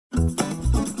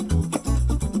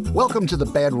Welcome to the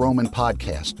Bad Roman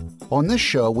Podcast. On this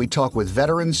show, we talk with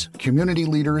veterans, community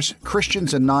leaders,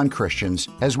 Christians and non-Christians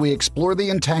as we explore the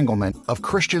entanglement of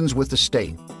Christians with the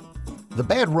state. The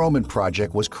Bad Roman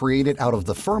Project was created out of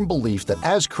the firm belief that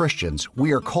as Christians,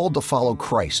 we are called to follow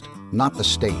Christ, not the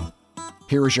state.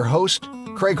 Here is your host,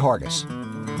 Craig Hargis.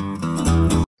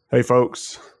 Hey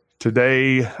folks,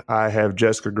 today I have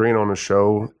Jessica Green on the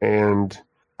show, and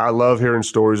I love hearing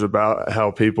stories about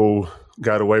how people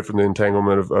got away from the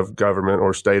entanglement of government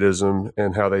or statism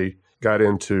and how they got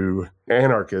into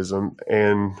anarchism.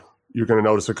 And you're going to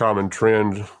notice a common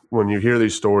trend when you hear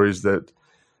these stories that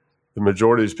the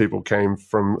majority of these people came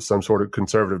from some sort of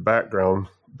conservative background.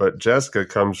 But Jessica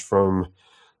comes from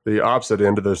the opposite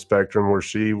end of the spectrum where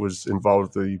she was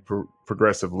involved with the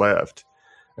progressive left.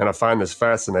 And I find this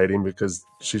fascinating because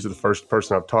she's the first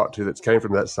person I've talked to that came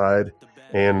from that side.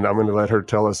 And I'm going to let her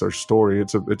tell us her story.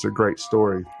 It's a great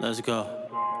story. Let's go.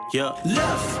 Yeah.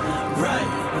 Left,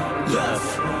 right,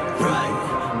 left,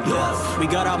 right, left. We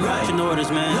got our marching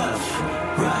orders, man. Left,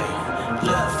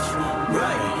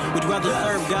 right. Would you rather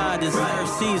serve God than serve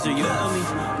Caesar? You feel me?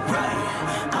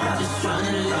 Right. I'm just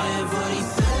trying to live what he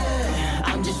said.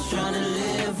 I'm just trying to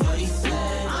live what he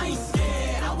said. I ain't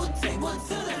scared. I will take one to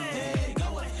the head.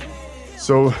 Go ahead.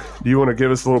 So, do you want to give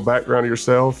us a little background of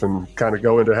yourself and kind of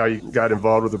go into how you got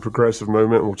involved with the progressive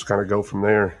movement? We'll just kind of go from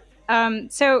there.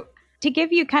 So to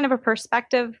give you kind of a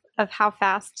perspective of how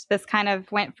fast this kind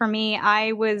of went for me,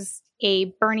 I was a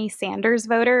Bernie Sanders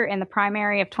voter in the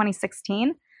primary of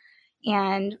 2016.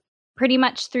 And pretty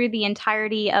much through the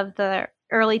entirety of the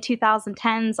early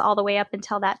 2010s, all the way up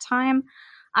until that time,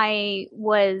 I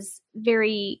was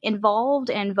very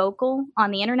involved and vocal on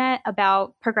the internet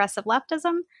about progressive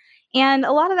leftism. And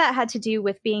a lot of that had to do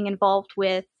with being involved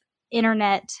with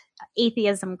internet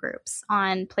atheism groups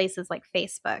on places like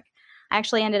Facebook. I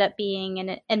actually ended up being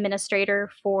an administrator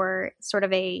for sort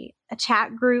of a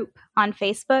chat group on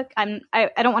Facebook. I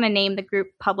don't want to name the group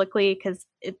publicly because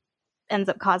it ends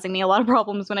up causing me a lot of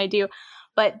problems when I do.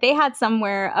 But they had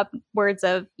somewhere upwards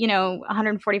of,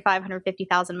 145,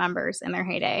 150,000 members in their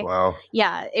heyday. Wow.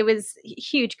 Yeah, it was a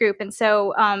huge group. And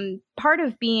so part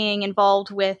of being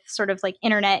involved with sort of like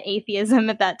internet atheism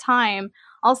at that time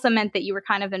also meant that you were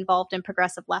kind of involved in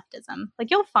progressive leftism.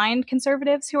 Like you'll find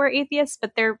conservatives who are atheists,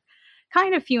 but they're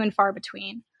kind of few and far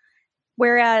between.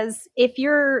 Whereas if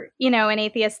you're, an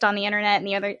atheist on the internet in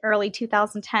the early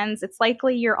 2010s, it's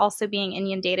likely you're also being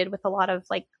inundated with a lot of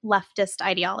like leftist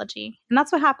ideology. And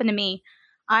that's what happened to me.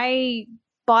 I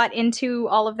bought into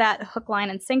all of that hook, line,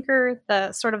 and sinker.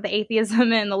 The sort of the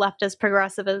atheism and the leftist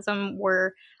progressivism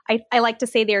were, I like to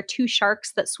say they're two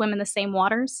sharks that swim in the same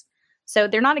waters. So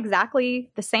they're not exactly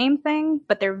the same thing,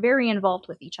 but they're very involved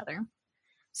with each other.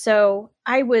 So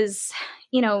I was,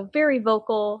 very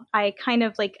vocal. I kind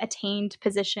of like attained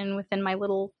position within my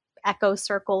little echo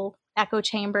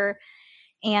chamber.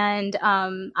 And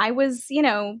I was,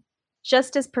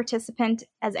 just as participant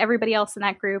as everybody else in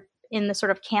that group in the sort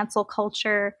of cancel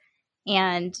culture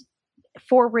and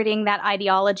forwarding that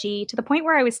ideology to the point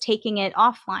where I was taking it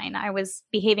offline. I was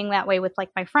behaving that way with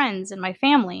like my friends and my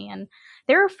family. And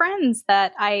there are friends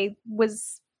that I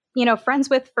was friends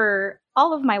with for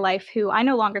all of my life who I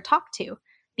no longer talk to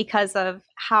because of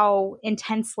how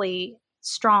intensely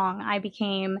strong I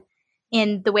became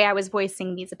in the way I was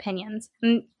voicing these opinions.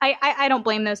 And I don't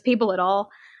blame those people at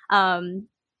all.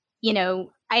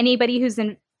 Anybody who's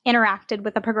interacted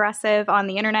with a progressive on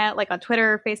the internet, like on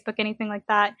Twitter, Facebook, anything like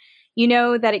that,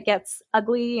 that it gets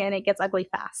ugly and it gets ugly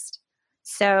fast.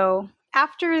 So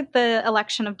after the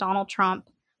election of Donald Trump,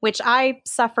 which I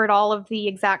suffered all of the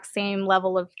exact same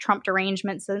level of Trump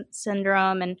derangement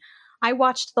syndrome. And I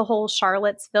watched the whole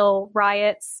Charlottesville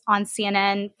riots on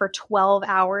CNN for 12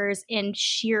 hours in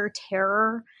sheer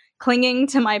terror, clinging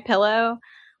to my pillow.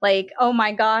 Like, oh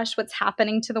my gosh, what's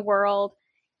happening to the world?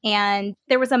 And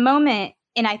there was a moment,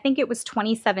 and I think it was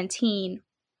 2017,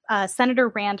 Senator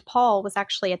Rand Paul was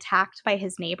actually attacked by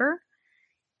his neighbor.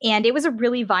 And it was a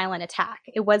really violent attack.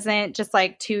 It wasn't just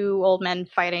like two old men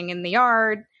fighting in the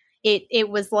yard. It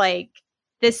was like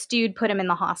this dude put him in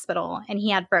the hospital and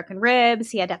he had broken ribs.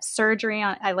 He had to have surgery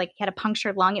on, he had a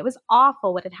punctured lung. It was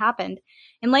awful what had happened.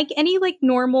 And like any like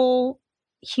normal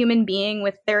human being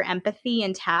with their empathy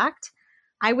intact,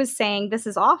 I was saying, this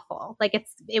is awful. Like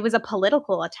it was a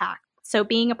political attack. So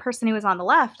being a person who was on the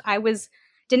left, I was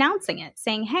denouncing it,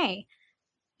 saying, hey,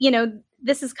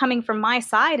 this is coming from my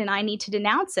side and I need to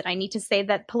denounce it. I need to say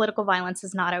that political violence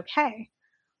is not okay.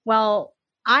 Well,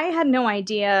 I had no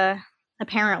idea,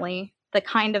 apparently, the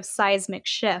kind of seismic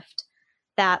shift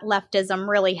that leftism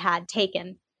really had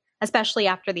taken, especially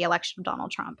after the election of Donald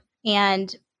Trump.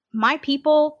 And my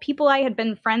people I had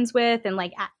been friends with and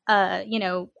like,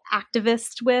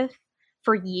 activist with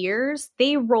for years,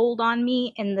 they rolled on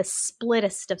me in the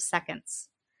splittest of seconds.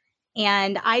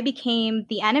 And I became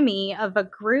the enemy of a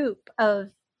group of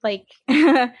like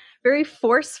very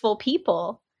forceful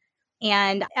people.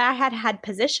 And I had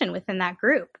position within that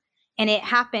group. And it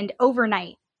happened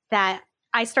overnight that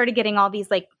I started getting all these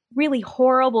like really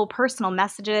horrible personal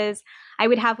messages. I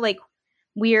would have like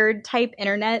weird type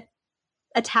internet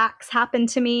attacks happen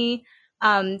to me.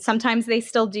 Sometimes they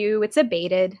still do. It's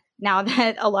abated now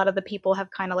that a lot of the people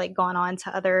have kind of like gone on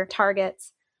to other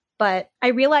targets. But I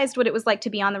realized what it was like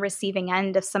to be on the receiving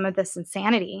end of some of this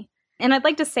insanity. And I'd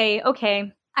like to say,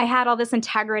 okay, I had all this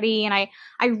integrity and I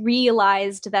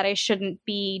realized that I shouldn't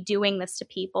be doing this to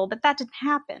people, but that didn't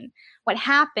happen. What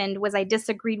happened was I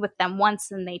disagreed with them once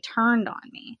and they turned on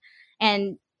me.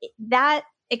 And that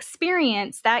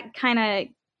experience, that kind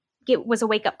of was a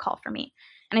wake-up call for me.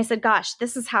 And I said, gosh,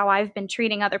 this is how I've been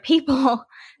treating other people.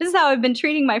 This is how I've been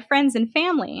treating my friends and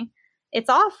family. It's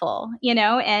awful,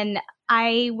 and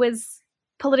I was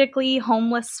politically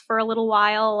homeless for a little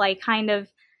while.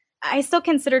 I still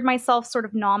considered myself sort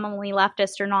of nominally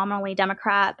leftist or nominally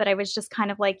Democrat, but I was just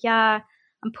kind of like, yeah,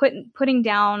 I'm putting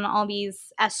down all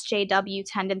these SJW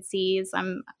tendencies.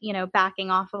 I'm,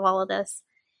 backing off of all of this.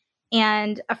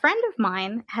 And a friend of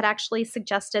mine had actually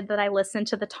suggested that I listen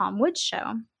to the Tom Woods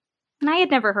show. And I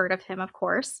had never heard of him, of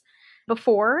course.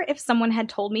 Before, if someone had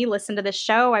told me, listen to this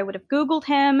show, I would have Googled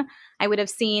him. I would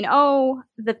have seen,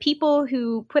 the people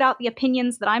who put out the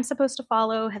opinions that I'm supposed to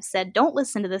follow have said, don't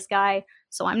listen to this guy,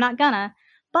 so I'm not gonna.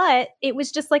 But it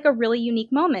was just like a really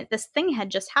unique moment. This thing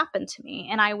had just happened to me,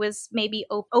 and I was maybe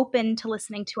open to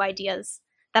listening to ideas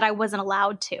that I wasn't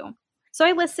allowed to. So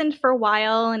I listened for a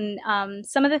while, and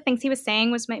some of the things he was saying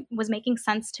was making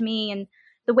sense to me, and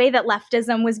the way that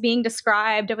leftism was being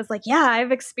described, I was like, yeah,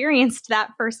 I've experienced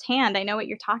that firsthand. I know what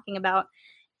you're talking about.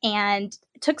 And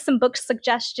took some book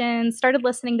suggestions, started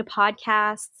listening to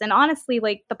podcasts. And honestly,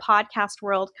 like the podcast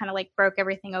world kind of like broke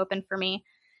everything open for me.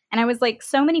 And I was like,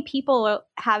 so many people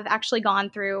have actually gone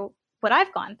through what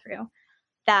I've gone through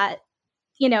that,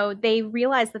 they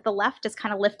realized that the left has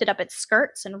kind of lifted up its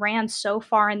skirts and ran so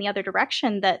far in the other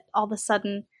direction that all of a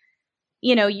sudden,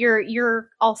 you're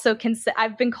also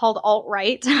I've been called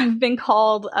alt-right. I've been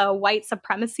called a white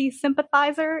supremacy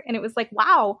sympathizer. And it was like,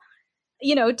 wow,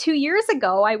 2 years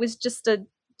ago, I was just a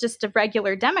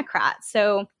regular Democrat.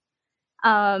 So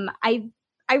I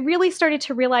really started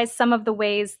to realize some of the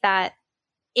ways that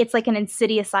it's like an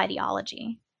insidious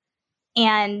ideology.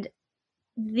 And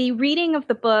the reading of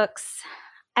the books,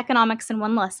 Economics in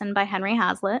One Lesson by Henry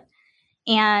Hazlitt,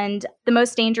 and The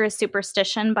Most Dangerous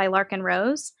Superstition by Larken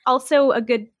Rose. Also a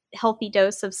good healthy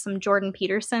dose of some Jordan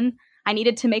Peterson. I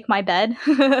needed to make my bed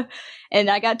and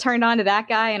I got turned on to that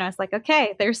guy and I was like,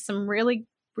 okay, there's some really,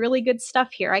 really good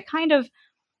stuff here. I kind of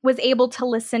was able to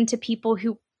listen to people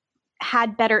who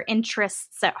had better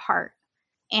interests at heart,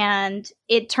 and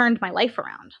it turned my life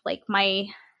around. Like my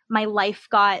life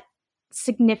got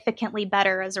significantly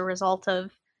better as a result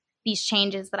of these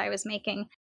changes that I was making.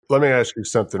 Let me ask you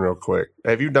something real quick.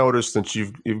 Have you noticed since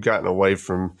you've gotten away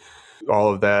from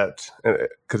all of that,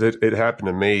 because it happened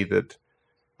to me, that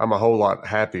I'm a whole lot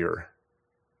happier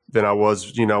than I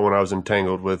was, when I was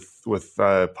entangled with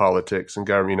politics and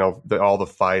government, all the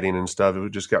fighting and stuff.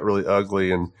 It just got really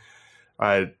ugly. And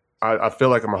I feel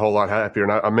like I'm a whole lot happier.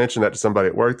 And I mentioned that to somebody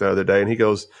at work the other day, and he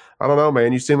goes, I don't know,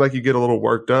 man, you seem like you get a little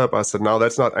worked up. I said, no,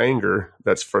 that's not anger.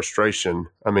 That's frustration.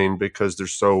 I mean, because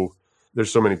there's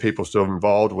so many people still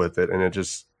involved with it. And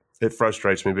it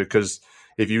frustrates me, because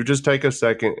if you just take a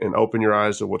second and open your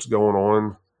eyes to what's going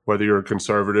on, whether you're a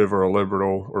conservative or a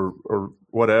liberal or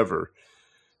whatever,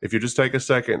 if you just take a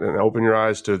second and open your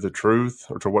eyes to the truth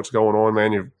or to what's going on,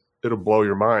 man, it'll blow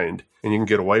your mind and you can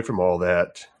get away from all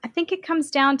that. I think it comes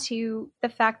down to the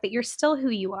fact that you're still who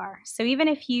you are. So even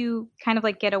if you kind of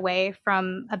like get away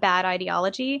from a bad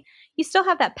ideology, you still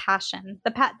have that passion,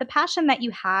 the passion that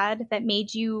you had that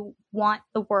made you want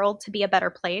the world to be a better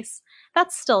place.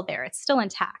 That's still there. It's still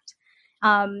intact.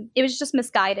 It was just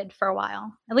misguided for a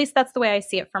while. At least that's the way I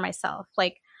see it for myself.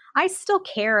 Like, I still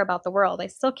care about the world. I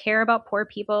still care about poor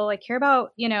people. I care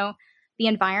about, the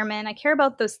environment. I care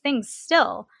about those things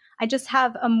still. I just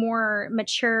have a more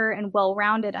mature and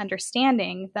well-rounded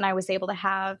understanding than I was able to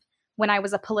have when I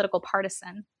was a political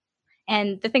partisan.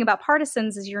 And the thing about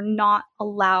partisans is you're not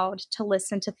allowed to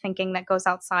listen to thinking that goes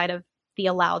outside of the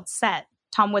allowed set.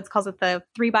 Tom Woods calls it the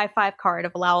 3x5 card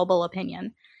of allowable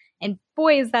opinion. And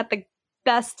boy, is that the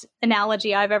best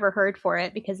analogy I've ever heard for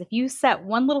it, because if you set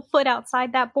one little foot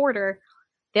outside that border,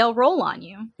 they'll roll on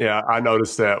you. Yeah, I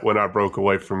noticed that when I broke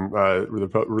away from the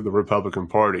Republican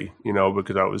Party,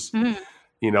 because I was,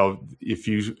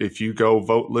 if you go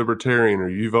vote Libertarian or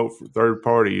you vote for third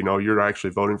party, you're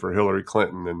actually voting for Hillary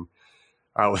Clinton. And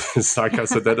I was like, I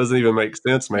said, that doesn't even make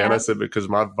sense, man. Yeah. I said, because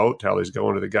my vote tally is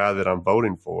going to the guy that I'm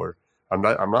voting for. I'm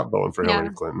not voting for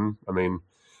Hillary Clinton. I mean,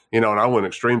 and I went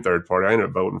extreme third party. I ended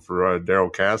up voting for Darrell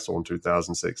Castle in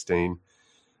 2016.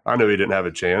 I knew he didn't have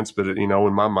a chance, but in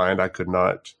my mind, I could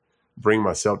not bring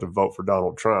myself to vote for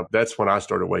Donald Trump. That's when I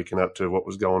started waking up to what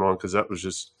was going on, because that was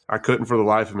just, I couldn't for the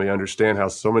life of me understand how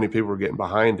so many people were getting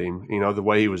behind him. The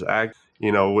way he was acting,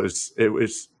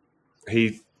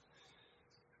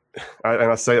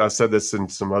 I said this in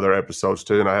some other episodes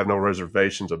too, and I have no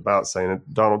reservations about saying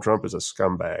it. Donald Trump is a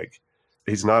scumbag.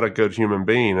 He's not a good human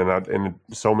being, and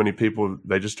so many people,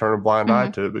 they just turn a blind eye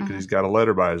to it because he's got a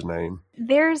letter by his name.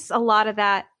 There's a lot of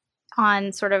that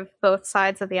on sort of both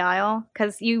sides of the aisle,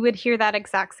 because you would hear that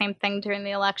exact same thing during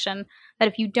the election, that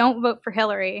if you don't vote for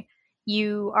Hillary,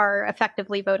 you are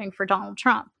effectively voting for Donald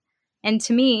Trump. And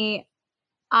to me,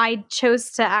 I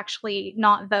chose to actually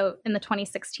not vote in the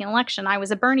 2016 election. I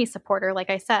was a Bernie supporter, like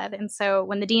I said. And so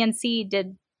when the DNC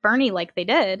did Bernie like they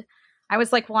did, I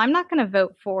was like, well, I'm not going to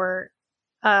vote for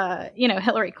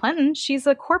Hillary Clinton. She's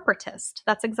a corporatist.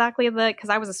 That's exactly because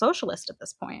I was a socialist at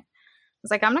this point. I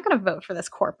was like, I'm not going to vote for this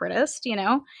corporatist,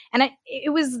 And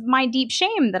it was my deep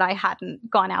shame that I hadn't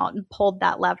gone out and pulled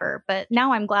that lever. But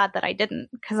now I'm glad that I didn't,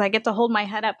 because I get to hold my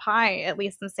head up high at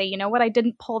least and say, you know what, I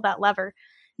didn't pull that lever.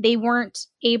 They weren't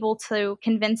able to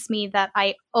convince me that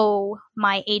I owe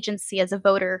my agency as a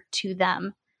voter to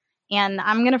them. And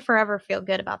I'm going to forever feel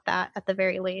good about that at the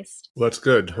very least. Well, that's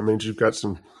good. I mean, you've got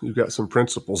some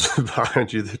principles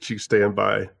behind you that you stand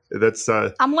by. That's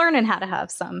I'm learning how to have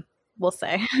some, we'll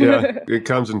say. Yeah, it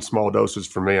comes in small doses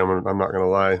for me. I'm not going to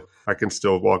lie. I can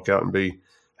still walk out and be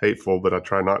hateful, but I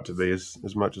try not to be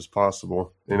as much as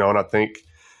possible. And I think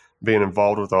being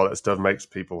involved with all that stuff makes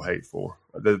people hateful.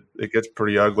 It gets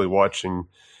pretty ugly watching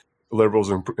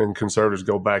liberals and conservatives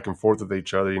go back and forth with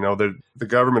each other. The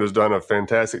government has done a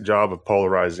fantastic job of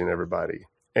polarizing everybody,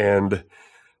 and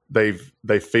they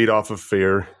feed off of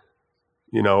fear,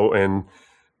 and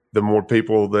the more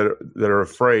people that are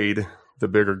afraid, the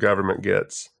bigger government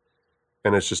gets,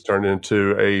 and it's just turned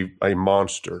into a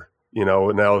monster.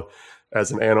 And now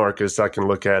as an anarchist, I can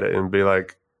look at it and be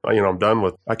like, I'm done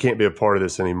with, I can't be a part of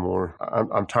this anymore.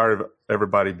 I'm tired of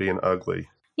everybody being ugly.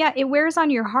 Yeah, it wears on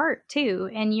your heart too.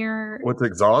 And it's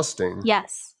exhausting.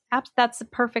 Yes, that's a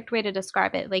perfect way to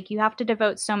describe it. Like, you have to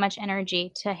devote so much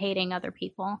energy to hating other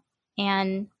people.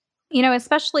 And,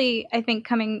 especially I think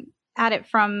coming at it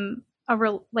from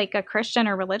a Christian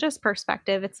or religious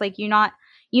perspective, it's like, you're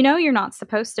not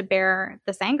supposed to bear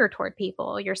this anger toward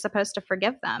people. You're supposed to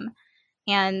forgive them.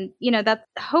 And, that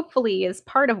hopefully is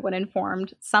part of what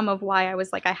informed some of why I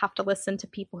was like, I have to listen to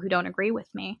people who don't agree with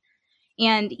me.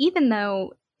 And even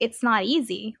though it's not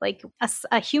easy, like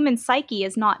a human psyche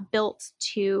is not built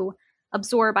to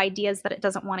absorb ideas that it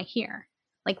doesn't want to hear.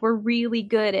 Like, we're really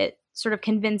good at sort of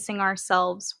convincing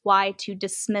ourselves why to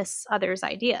dismiss others'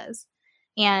 ideas.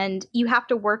 And you have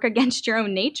to work against your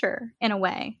own nature in a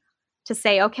way to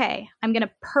say, okay, I'm going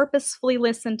to purposefully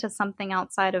listen to something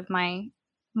outside of my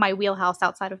wheelhouse,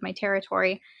 outside of my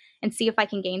territory, and see if I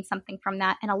can gain something from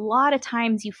that. And a lot of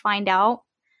times you find out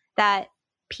that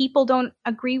people don't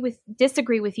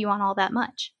disagree with you on all that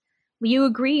much. You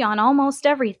agree on almost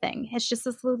everything. It's just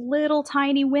this little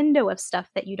tiny window of stuff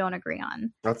that you don't agree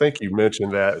on. I think you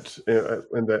mentioned that,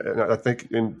 and I think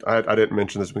I didn't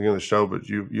mention this at the beginning of the show, but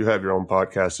you have your own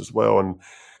podcast as well. And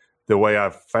the way I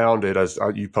found it,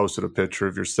 you posted a picture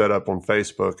of your setup on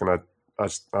Facebook, and I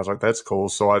was like, that's cool.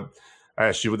 So I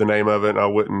asked you what the name of it, and I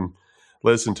wouldn't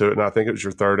listen to it. And I think it was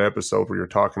your third episode where you're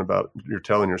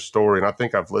telling your story. And I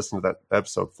think I've listened to that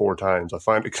episode 4 times. I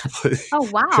find it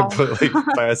completely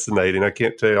fascinating. I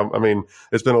can't tell you. I mean,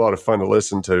 it's been a lot of fun to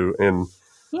listen to, and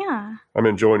yeah, I'm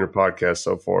enjoying your podcast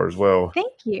so far as well.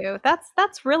 Thank you.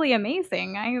 That's really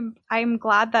amazing. I'm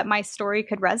glad that my story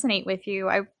could resonate with you.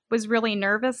 I was really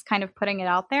nervous kind of putting it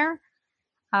out there.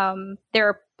 There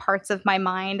are parts of my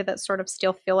mind that sort of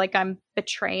still feel like I'm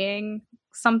betraying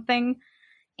something.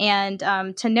 And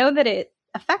to know that it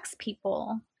affects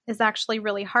people is actually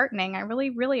really heartening. I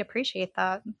really, really appreciate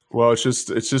that. Well, it's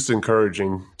just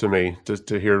encouraging to me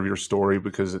to hear your story,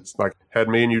 because it's like, had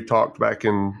me and you talked back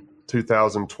in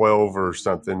 2012 or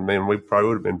something, man, we probably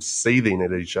would have been seething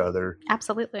at each other.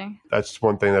 Absolutely. That's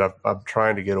one thing that I'm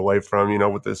trying to get away from,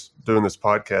 with doing this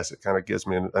podcast. It kind of gives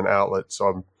me an outlet. So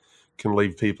I'm can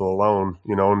leave people alone,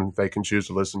 and they can choose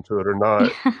to listen to it or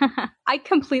not. I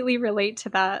completely relate to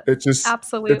that. It just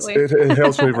absolutely it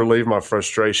helps me relieve my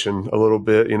frustration a little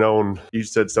bit, and you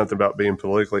said something about being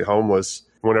politically homeless.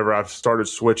 Whenever I started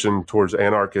switching towards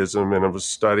anarchism and I was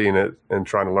studying it and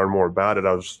trying to learn more about it,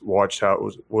 I watched how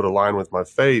it would align with my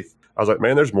faith. I was like,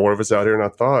 man, there's more of us out here than I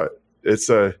thought.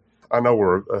 I know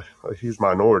we're a huge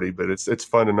minority, but it's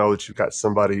fun to know that you've got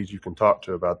somebody you can talk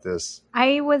to about this.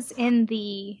 I was in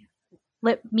the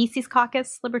Miseis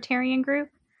Caucus Libertarian group,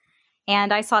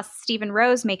 and I saw Stephen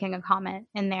Rose making a comment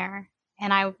in there,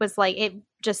 and I was like, it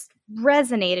just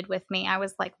resonated with me. I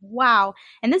was like, wow.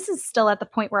 And this is still at the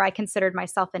point where I considered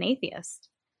myself an atheist.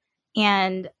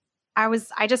 And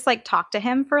I just like talked to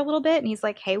him for a little bit, and he's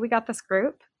like, hey, we got this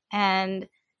group. And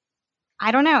I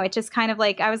don't know. It just kind of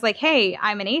like, I was like, hey,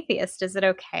 I'm an atheist. Is it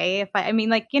okay if I'm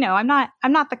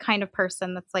not the kind of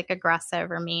person that's like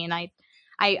aggressive or mean.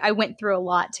 I went through a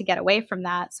lot to get away from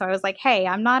that. So I was like, hey,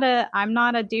 I'm not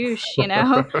a douche,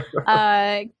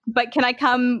 but can I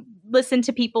come listen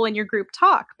to people in your group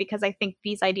talk? Because I think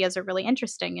these ideas are really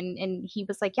interesting. And he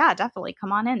was like, yeah, definitely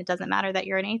come on in. It doesn't matter that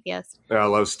you're an atheist. Yeah, I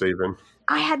love Stephen.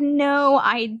 I had no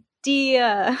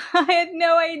idea.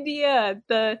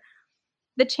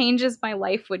 The changes my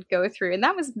life would go through. And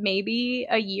that was maybe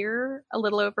a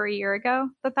little over a year ago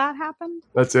that happened.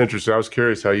 That's interesting. I was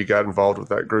curious how you got involved with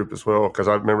that group as well, because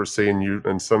I remember seeing you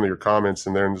and some of your comments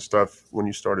in there and the stuff when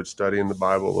you started studying the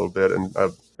Bible a little bit. And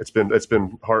it's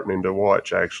been heartening to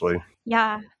watch, actually.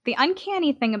 Yeah. The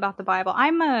uncanny thing about the Bible,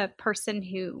 I'm a person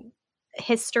who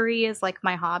history is like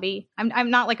my hobby. I'm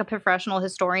not like a professional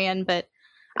historian, but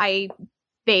I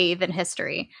bathe in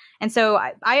history. And so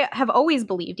I have always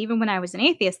believed, even when I was an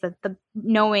atheist, that the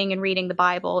knowing and reading the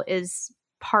Bible is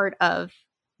part of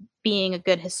being a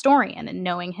good historian and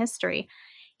knowing history.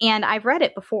 And I've read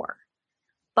it before,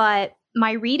 but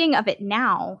my reading of it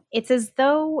now, it's as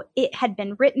though it had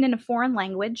been written in a foreign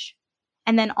language.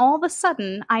 And then all of a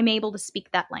sudden I'm able to speak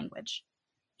that language.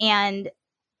 And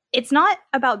it's not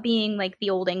about being like the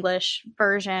Old English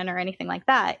version or anything like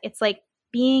that. It's like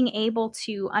being able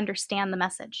to understand the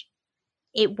message.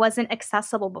 It wasn't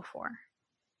accessible before.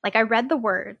 Like, I read the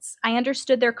words, I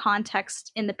understood their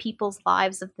context in the people's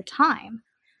lives of the time,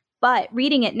 but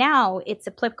reading it now, it's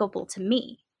applicable to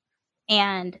me.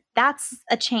 And that's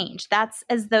a change. That's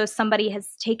as though somebody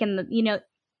has taken do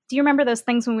you remember those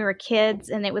things when we were kids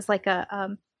and it was like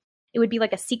it would be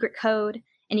like a secret code,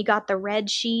 and you got the red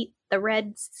sheet, the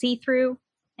red see-through,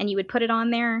 and you would put it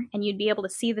on there and you'd be able to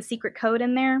see the secret code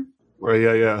in there. Well,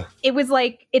 yeah. It was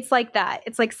like, it's like that.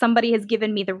 It's like somebody has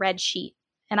given me the red sheet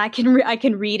and I can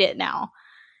read it now.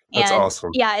 And that's awesome.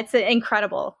 Yeah, it's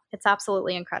incredible. It's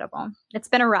absolutely incredible. It's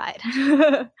been a ride.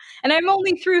 And I'm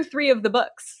only through 3 of the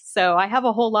books, so I have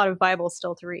a whole lot of Bible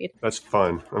still to read. That's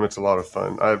fun. I mean, it's a lot of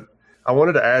fun. I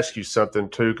wanted to ask you something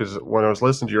too, because when I was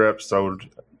listening to your episode,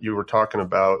 you were talking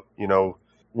about,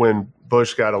 when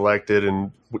Bush got elected and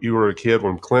you were a kid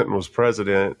when Clinton was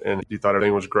president and you thought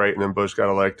everything was great, and then Bush got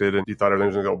elected and you thought everything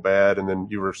was going to go bad, and then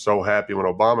you were so happy when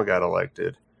Obama got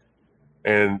elected.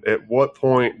 And at what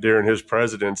point during his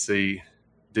presidency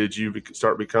did you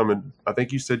start becoming, I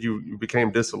think you said you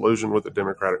became disillusioned with the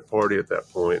Democratic Party at that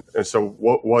point. And so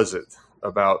what was it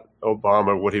about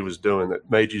Obama, what he was doing,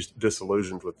 that made you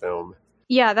disillusioned with them?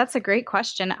 Yeah, that's a great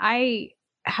question. I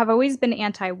have always been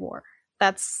anti-war.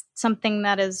 That's something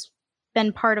that has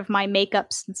been part of my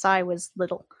makeup since I was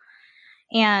little.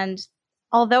 And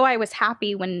although I was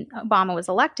happy when Obama was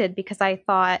elected, because I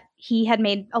thought he had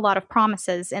made a lot of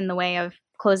promises in the way of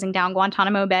closing down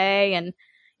Guantanamo Bay and,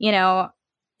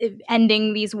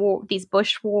 ending these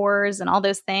Bush wars and all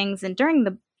those things. And during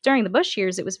the Bush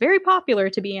years, it was very popular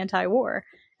to be anti-war.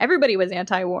 Everybody was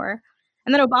anti-war.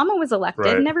 And then Obama was elected,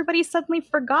 right, and everybody suddenly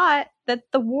forgot that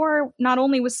the war not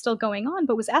only was still going on,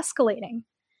 but was escalating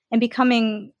and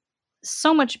becoming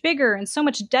so much bigger and so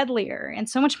much deadlier and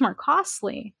so much more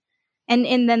costly. And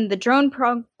then the drone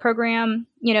program,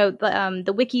 the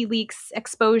WikiLeaks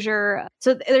exposure.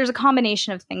 So there's a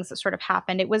combination of things that sort of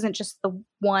happened. It wasn't just the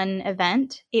one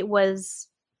event. It was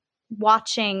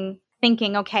watching,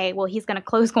 thinking, okay, well, he's going to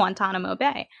close Guantanamo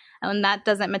Bay. And that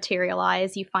doesn't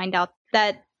materialize. You find out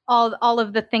that all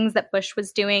of the things that Bush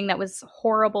was doing that was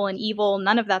horrible and evil,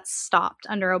 none of that stopped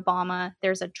under Obama.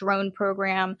 There's a drone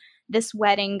program. This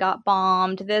wedding got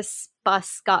bombed. This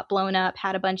bus got blown up,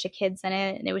 had a bunch of kids in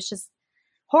it. And it was just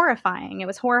horrifying. It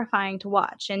was horrifying to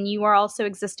watch. And you are also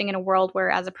existing in a world where,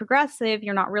 as a progressive,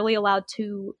 you're not really allowed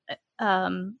to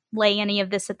lay any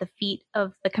of this at the feet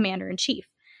of the commander-in-chief.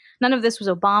 None of this was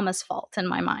Obama's fault in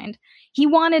my mind. He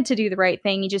wanted to do the right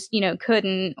thing. He just,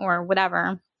 couldn't or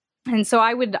whatever. And so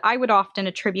I would often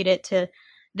attribute it to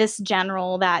this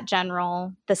general, that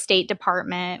general, the State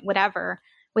Department, whatever,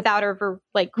 without ever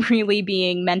like really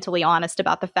being mentally honest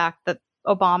about the fact that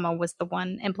Obama was the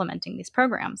one implementing these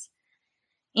programs.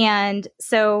 And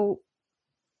so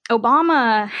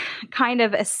Obama kind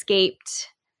of escaped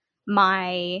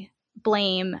my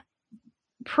blame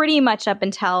pretty much up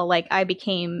until like I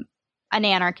became an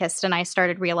anarchist and I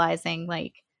started realizing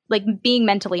like being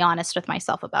mentally honest with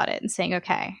myself about it and saying,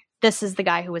 okay, this is the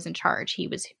guy who was in charge. He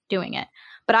was doing it.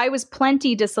 But I was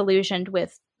plenty disillusioned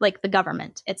with like the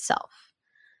government itself.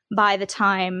 By the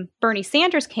time Bernie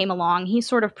Sanders came along, he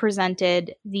sort of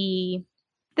presented the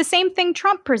same thing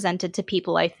Trump presented to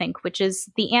people, I think, which is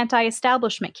the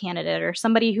anti-establishment candidate or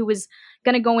somebody who was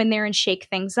going to go in there and shake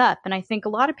things up. And I think a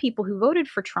lot of people who voted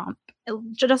for Trump,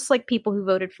 just like people who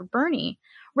voted for Bernie,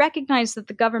 recognized that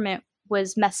the government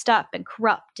was messed up and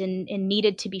corrupt and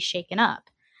needed to be shaken up.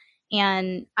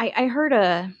 And I heard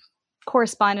a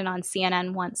correspondent on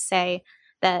CNN once say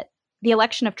that the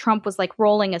election of Trump was like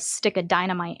rolling a stick of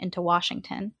dynamite into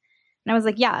Washington. And I was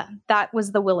like, yeah, that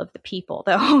was the will of the people,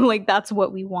 though. Like, that's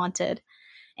what we wanted.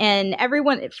 And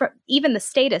everyone, even the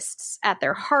statists at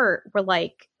their heart were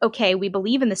like, okay, we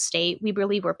believe in the state. We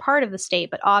believe we're part of the state.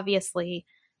 But obviously,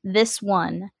 this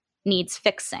one needs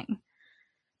fixing.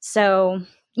 So,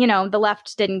 you know, the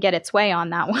left didn't get its way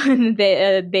on that one.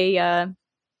 They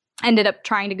ended up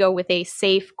trying to go with a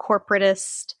safe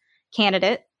corporatist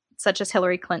candidate, such as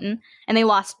Hillary Clinton. And they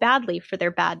lost badly for their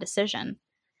bad decision.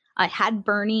 Had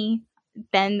Bernie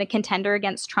been the contender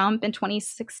against Trump in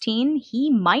 2016, he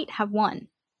might have won.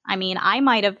 I mean, I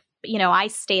might have, you know, I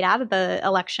stayed out of the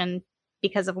election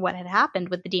because of what had happened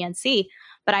with the DNC,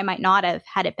 but I might not have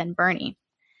had it been Bernie.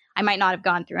 I might not have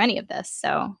gone through any of this.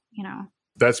 So, you know.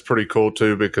 That's pretty cool,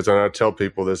 too, because I tell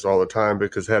people this all the time,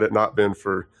 because had it not been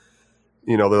for,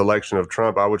 you know, the election of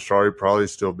Trump, I would probably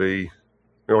still be,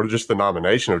 or just the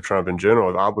nomination of Trump in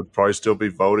general, I would probably still be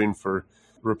voting for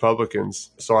Republicans.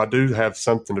 So I do have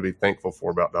something to be thankful for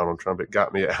about Donald Trump. It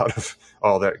got me out of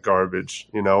all that garbage,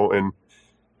 you know, and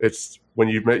it's when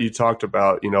you talked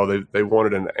about, you know, they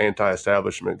wanted an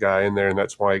anti-establishment guy in there, and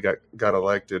that's why he got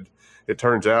elected. It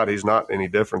turns out he's not any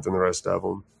different than the rest of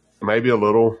them. Maybe a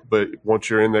little, but once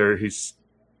you're in there, he's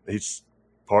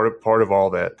part of all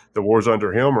that. The wars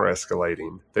under him are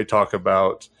escalating. They talk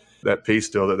about that peace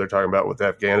deal that they're talking about with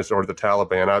Afghanistan or the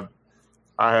Taliban.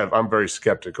 I'm very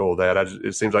skeptical of that.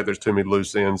 It seems like there's too many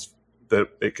loose ends that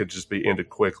it could just be ended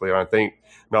quickly. And I think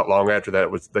not long after that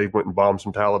they went and bombed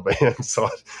some Taliban. So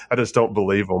I just don't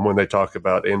believe them when they talk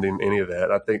about ending any of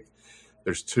that. I think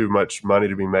there's too much money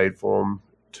to be made for them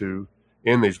to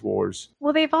end these wars.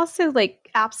 Well, they've also like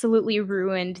absolutely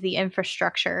ruined the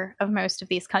infrastructure of most of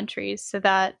these countries so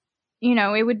that, you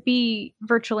know, it would be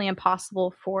virtually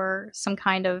impossible for some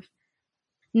kind of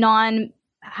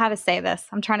how to say this?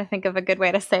 I'm trying to think of a good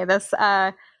way to say this.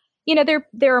 You know,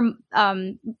 there are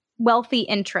wealthy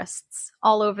interests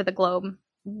all over the globe.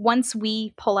 Once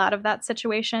we pull out of that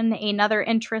situation, another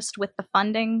interest with the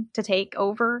funding to take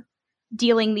over,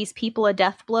 dealing these people a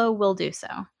death blow will do so,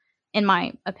 in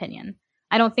my opinion.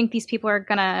 I don't think these people are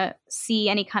going to see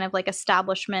any kind of like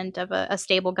establishment of a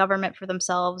stable government for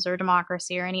themselves or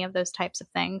democracy or any of those types of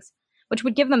things, which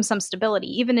would give them some stability.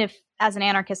 Even if, as an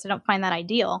anarchist, I don't find that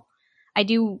ideal. I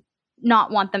do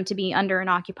not want them to be under an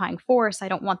occupying force. I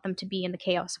don't want them to be in the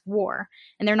chaos of war.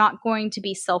 And they're not going to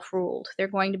be self-ruled. They're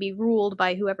going to be ruled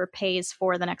by whoever pays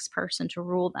for the next person to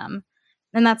rule them.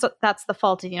 And that's the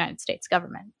fault of the United States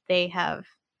government. They have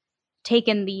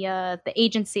taken the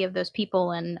agency of those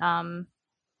people and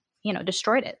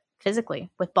destroyed it physically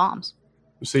with bombs.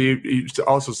 See, you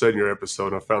also said in your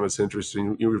episode, and I found this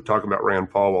interesting, you were talking about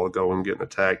Rand Paul a while ago and getting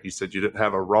attacked. You said you didn't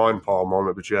have a Ron Paul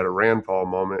moment, but you had a Rand Paul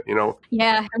moment, you know?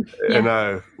 Yeah.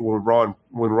 And when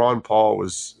Ron Paul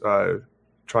was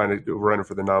trying to run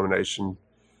for the nomination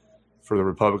for the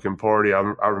Republican Party, I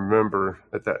remember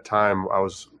at that time I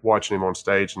was watching him on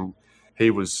stage, and he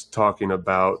was talking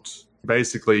about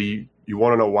basically, you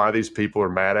want to know why these people are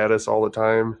mad at us all the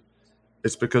time?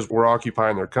 It's because we're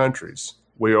occupying their countries.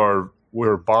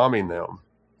 We're bombing them.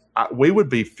 We would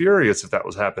be furious if that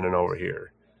was happening over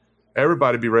here.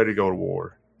 Everybody be ready to go to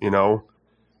war, you know?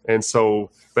 And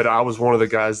so, but I was one of the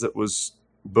guys that was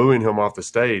booing him off the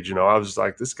stage. You know, I was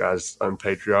like, this guy's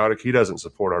unpatriotic. He doesn't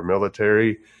support our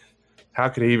military. How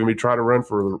could he even be trying to run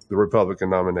for the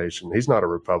Republican nomination? He's not a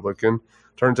Republican.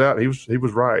 Turns out he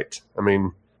was right. I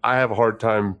mean, I have a hard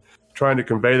time trying to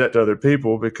convey that to other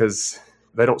people because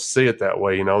they don't see it that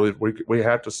way. You know, we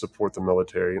have to support the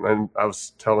military. And I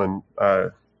was telling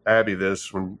Abby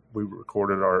this when we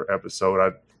recorded our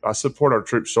episode. I support our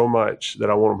troops so much that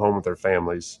I want them home with their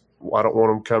families. I don't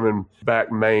want them coming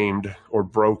back maimed or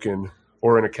broken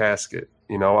or in a casket.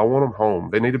 You know, I want them home.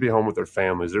 They need to be home with their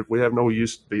families. We have no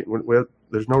use to be,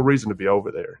 there's no reason to be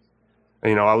over there. And,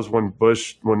 you know, when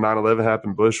 9/11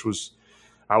 happened,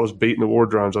 I was beating the war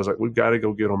drums. I was like, we've got to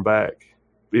go get them back.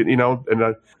 You know,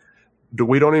 and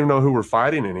we don't even know who we're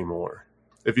fighting anymore.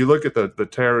 If you look at the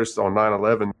terrorists on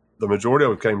 9/11, the majority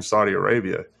of them came from Saudi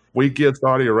Arabia. We give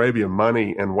Saudi Arabia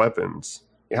money and weapons.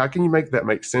 How can you make that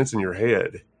make sense in your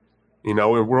head? You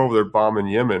know, and we're over there bombing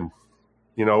Yemen,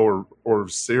 you know, or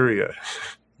Syria.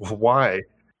 Why?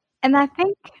 And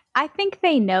I think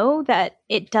they know that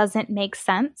it doesn't make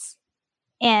sense,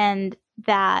 and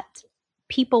that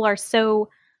people are so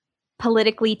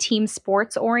politically team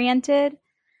sports oriented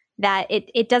that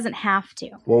it doesn't have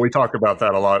to. Well, we talk about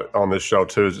that a lot on this show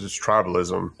too, is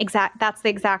tribalism. That's the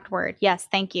exact word. Yes,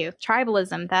 thank you.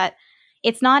 Tribalism, that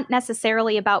it's not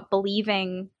necessarily about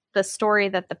believing the story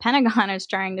that the Pentagon is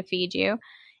trying to feed you.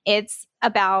 It's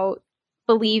about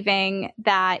believing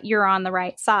that you're on the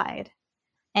right side.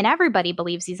 And everybody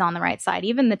believes he's on the right side.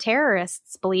 Even the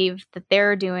terrorists believe that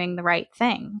they're doing the right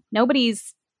thing.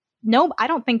 I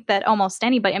don't think that almost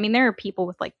anybody, I mean, there are people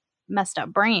with like messed up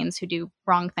brains who do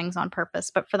wrong things on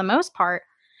purpose. But for the most part,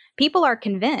 people are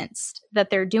convinced that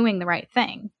they're doing the right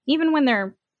thing, even when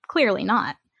they're clearly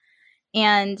not.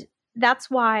 And that's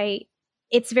why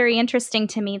it's very interesting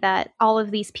to me that all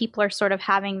of these people are sort of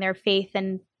having their faith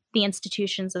in the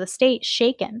institutions of the state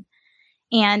shaken.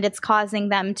 And it's causing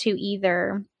them to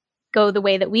either go the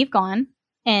way that we've gone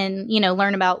and, you know,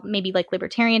 learn about maybe like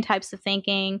libertarian types of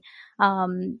thinking,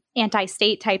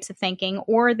 anti-state types of thinking,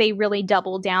 or they really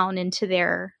double down into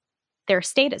their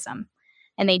statism.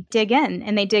 And they dig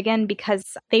in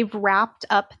because they've wrapped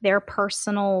up their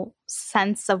personal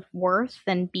sense of worth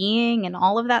and being and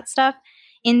all of that stuff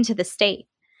into the state.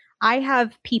 I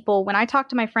have people, when I talk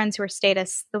to my friends who are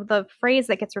statists, the phrase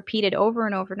that gets repeated over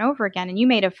and over and over again, and you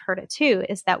may have heard it too,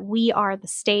 is that we are the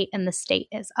state and the state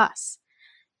is us.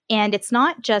 And it's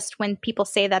not just when people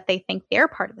say that they think they're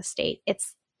part of the state.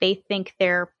 It's they think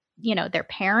their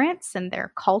parents and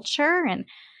their culture and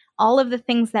all of the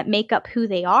things that make up who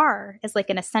they are as like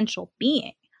an essential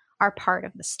being are part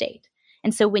of the state.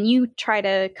 And so when you try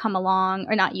to come along,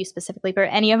 or not you specifically, but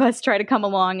any of us try to come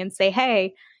along and say,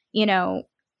 hey, you know,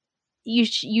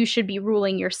 you should be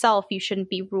ruling yourself. You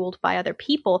shouldn't be ruled by other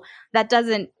people. That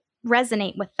doesn't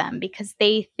resonate with them because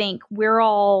they think we're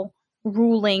all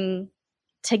ruling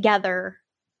together.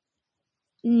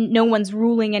 No one's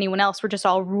ruling anyone else. We're just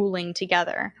all ruling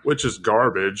together. Which is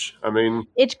garbage. I mean,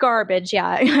 it's garbage. Yeah,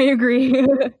 I agree.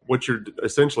 What you're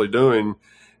essentially doing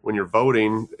when you're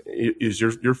voting is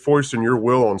you're forcing your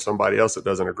will on somebody else that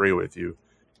doesn't agree with you.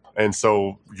 And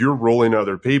so you're ruling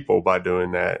other people by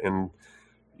doing that. And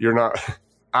you're not,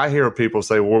 I hear people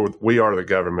say, well, we are the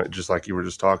government, just like you were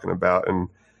just talking about. And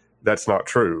that's not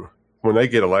true. When they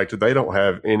get elected, they don't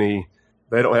have any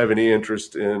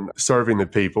interest in serving the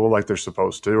people like they're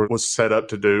supposed to or was set up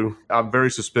to do. I'm very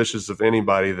suspicious of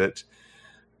anybody that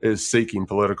is seeking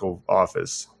political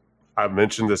office. I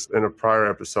mentioned this in a prior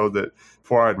episode that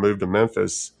before I'd moved to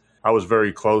Memphis, I was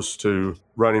very close to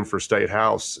running for state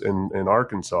house in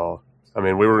Arkansas. I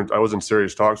mean, I was in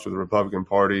serious talks with the Republican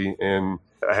Party, and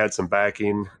I had some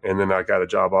backing, and then I got a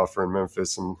job offer in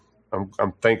Memphis, and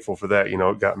I'm thankful for that. You know,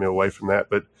 it got me away from that.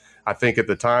 But I think at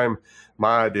the time,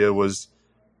 my idea was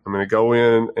I'm going to go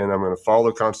in and I'm going to follow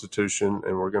the Constitution,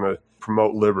 and we're going to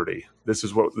promote liberty. This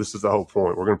is the whole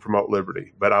point. We're going to promote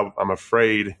liberty. But I'm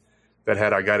afraid that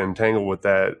had I got entangled with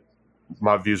that,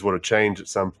 my views would have changed at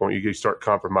some point. You start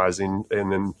compromising,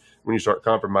 and then when you start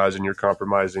compromising, you're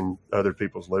compromising other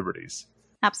people's liberties.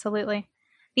 Absolutely.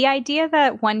 The idea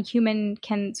that one human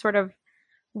can sort of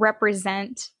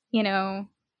represent,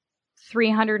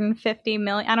 350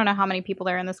 million, I don't know how many people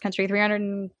there are in this country,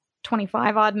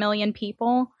 325 odd million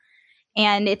people.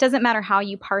 And it doesn't matter how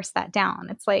you parse that down.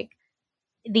 It's like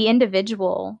the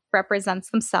individual represents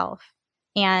themselves,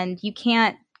 and you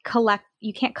can't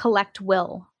collect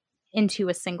will into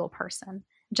a single person.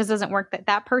 It just doesn't work.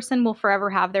 That person will forever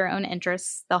have their own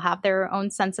interests. They'll have their own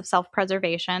sense of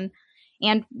self-preservation.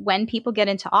 And when people get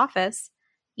into office,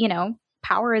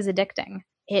 power is addicting.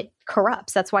 It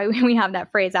corrupts. That's why we have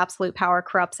that phrase, absolute power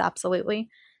corrupts absolutely.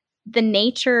 The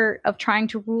nature of trying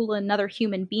to rule another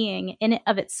human being in and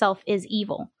of itself is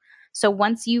evil. So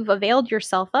once you've availed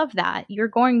yourself of that, you're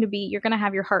going to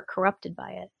have your heart corrupted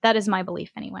by it. That is my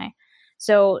belief anyway.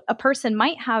 So a person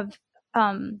might have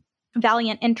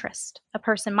valiant interest. A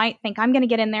person might think, I'm going to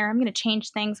get in there, I'm going to change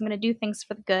things, I'm going to do things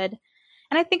for the good.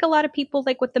 And I think a lot of people,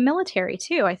 like with the military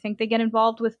too, I think they get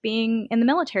involved with being in the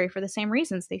military for the same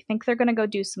reasons. They think they're going to go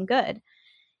do some good.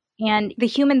 And the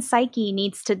human psyche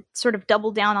needs to sort of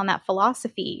double down on that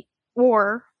philosophy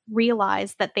or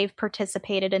realize that they've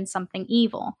participated in something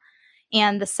evil.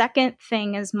 And the second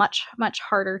thing is much, much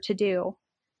harder to do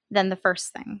than the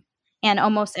first thing. And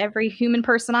almost every human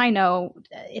person I know,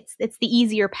 it's the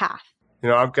easier path. You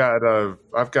know,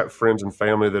 I've got friends and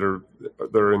family that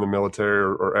are in the military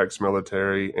or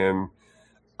ex-military, and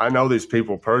I know these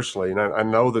people personally, and I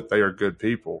know that they are good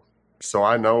people. So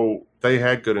I know they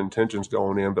had good intentions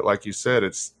going in, but like you said,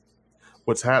 it's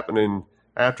what's happening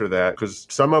after that, because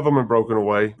some of them are broken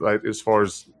away, like as far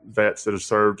as vets that have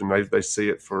served, and they see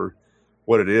it for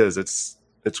what it is.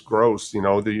 It's gross, you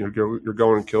know, that you're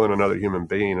going and killing another human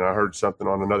being. And I heard something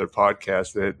on another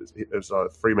podcast that it's a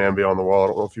Free Man Beyond the Wall. I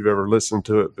don't know if you've ever listened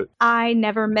to it, but I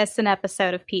never miss an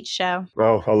episode of Pete's show.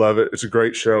 Oh, I love it. It's a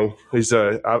great show. He's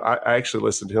I actually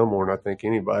listened to him more than I think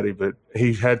anybody, but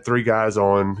he had 3 guys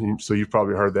on. So you've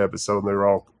probably heard the episode, and they were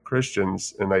all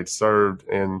Christians and they'd served.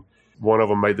 And one of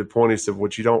them made the point. He said,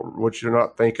 what you're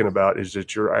not thinking about is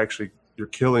that you're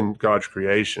killing God's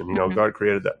creation. You know, Mm-hmm. God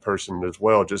created that person as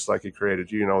well, just like he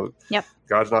created you. You know, Yep.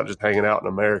 God's not just hanging out in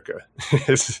America.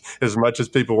 As much as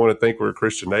people want to think we're a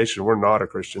Christian nation, we're not a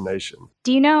Christian nation.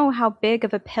 Do you know how big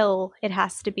of a pill it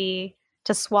has to be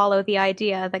to swallow the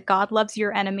idea that God loves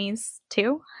your enemies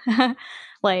too?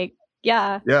 Like,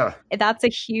 yeah, that's a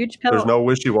huge pill. There's no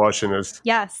wishy-washiness.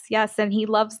 Yes. And he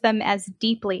loves them as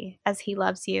deeply as he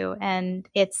loves you, and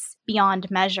it's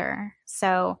beyond measure.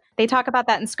 So they talk about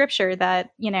that in scripture,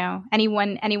 that, you know,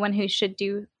 anyone who should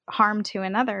do harm to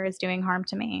another is doing harm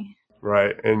to me.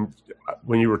 Right. And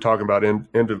when you were talking about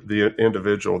the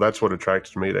individual, that's what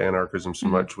attracted me to anarchism so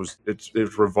much, was it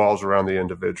revolves around the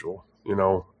individual, you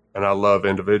know, and I love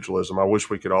individualism. I wish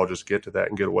we could all just get to that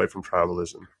and get away from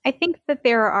tribalism. I think that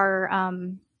there are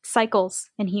cycles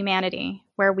in humanity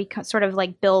where we sort of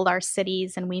like build our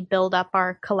cities and we build up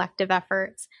our collective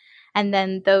efforts, and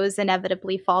then those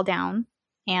inevitably fall down,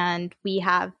 and we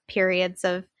have periods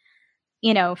of,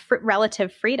 you know,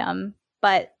 relative freedom.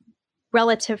 But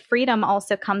relative freedom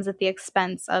also comes at the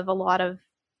expense of a lot of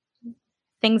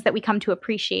things that we come to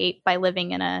appreciate by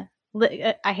living in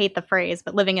I hate the phrase,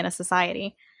 but living in a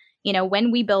society. You know, when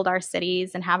we build our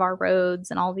cities and have our roads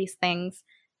and all these things,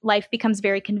 life becomes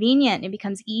very convenient. It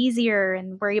becomes easier,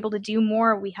 and we're able to do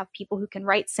more. We have people who can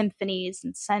write symphonies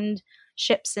and send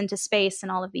ships into space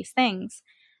and all of these things.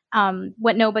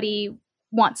 What nobody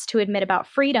wants to admit about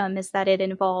freedom is that it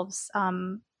involves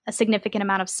a significant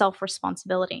amount of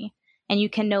self-responsibility. And you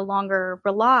can no longer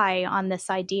rely on this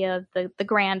idea of the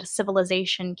grand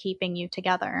civilization keeping you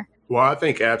together. Well, I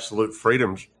think absolute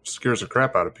freedom scares the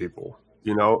crap out of people.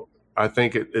 You know, I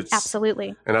think it's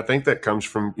absolutely. And I think that comes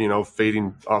from, you know,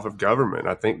 feeding off of government.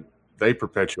 I think they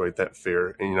perpetuate that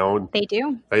fear. And, you know, they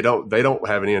do. They don't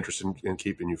have any interest in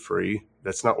keeping you free.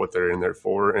 That's not what they're in there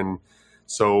for. And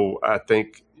so I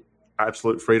think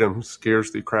absolute freedom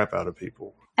scares the crap out of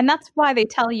people. And that's why they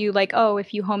tell you, like, oh,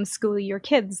 if you homeschool your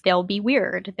kids, they'll be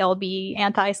weird. They'll be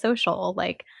antisocial.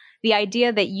 Like, the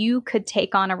idea that you could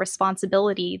take on a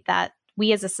responsibility that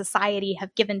we as a society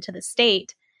have given to the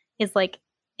state is like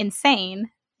insane.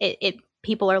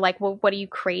 People are like, well, what are you,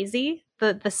 crazy?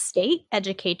 The state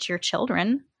educates your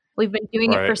children. We've been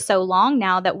doing it for so long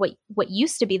now that what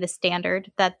used to be the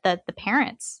standard, that the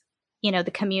parents, you know,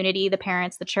 the community, the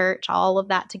parents, the church, all of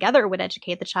that together would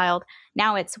educate the child.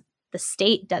 Now it's the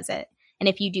state does it. And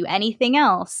if you do anything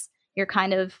else, you're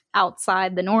kind of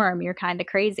outside the norm. You're kind of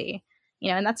crazy,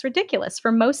 you know, and that's ridiculous. For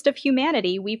most of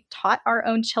humanity, we've taught our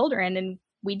own children, and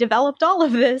we developed all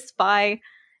of this by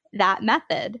that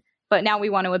method. But now we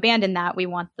want to abandon that. We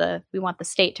want the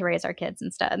state to raise our kids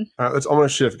instead. I'm going to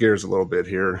shift gears a little bit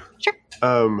here.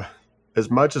 Sure. As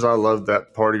much as I love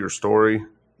that part of your story,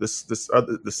 the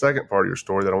second part of your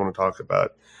story that I want to talk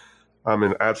about, I'm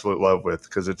in absolute love with,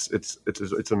 because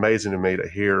it's amazing to me to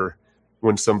hear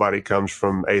when somebody comes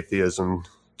from atheism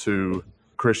to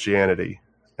Christianity,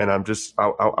 and I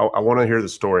want to hear the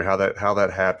story, how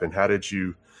that happened. How did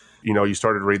you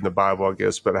started reading the Bible, I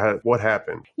guess, but what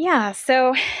happened? Yeah,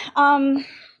 so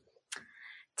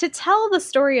to tell the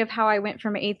story of how I went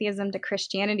from atheism to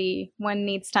Christianity, one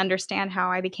needs to understand how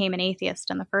I became an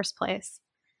atheist in the first place.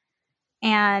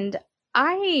 And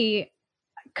I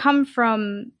come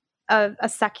from a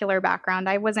secular background.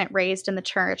 I wasn't raised in the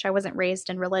church. I wasn't raised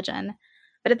in religion.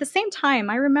 But at the same time,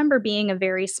 I remember being a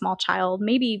very small child,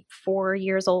 maybe 4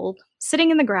 years old,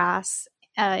 sitting in the grass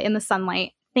in the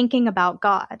sunlight, thinking about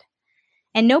God.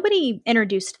 And nobody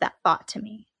introduced that thought to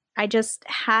me. I just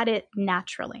had it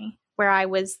naturally, where I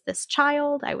was this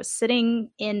child. I was sitting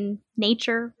in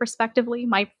nature, respectively,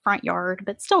 my front yard,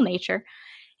 but still nature,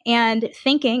 and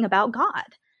thinking about God.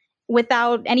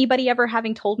 without anybody ever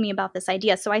having told me about this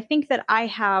idea. So I think that I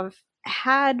have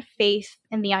had faith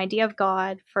in the idea of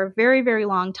God for a very, very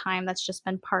long time. That's just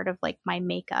been part of like my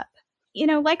makeup. You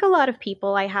know, like a lot of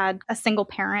people, I had a single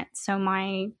parent, so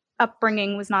my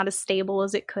upbringing was not as stable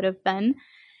as it could have been.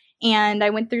 And I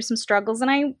went through some struggles,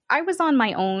 and I was on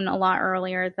my own a lot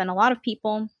earlier than a lot of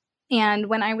people. And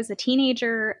when I was a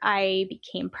teenager, I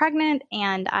became pregnant,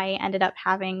 and I ended up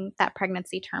having that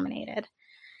pregnancy terminated.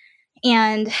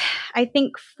 And I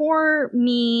think for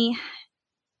me,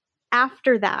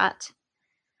 after that,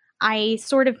 I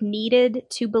sort of needed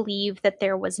to believe that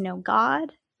there was no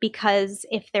God, because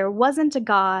if there wasn't a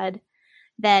God,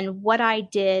 then what I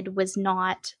did was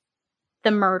not the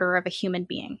murder of a human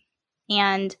being.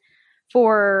 And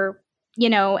for, you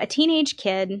know, a teenage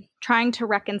kid trying to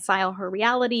reconcile her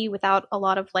reality without a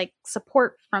lot of like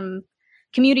support from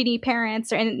community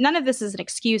parents, and none of this is an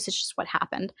excuse, it's just what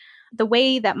happened. The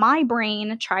way that my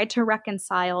brain tried to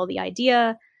reconcile the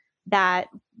idea that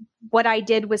what I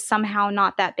did was somehow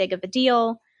not that big of a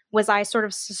deal was I sort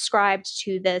of subscribed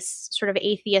to this sort of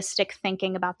atheistic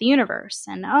thinking about the universe.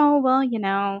 And, oh, well, you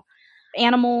know,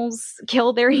 animals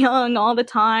kill their young all the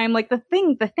time. Like the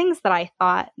things that I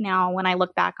thought now when I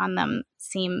look back on them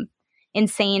seem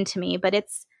insane to me, but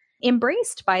it's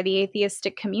embraced by the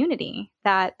atheistic community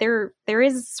that there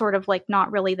is sort of like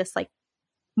not really this like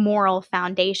moral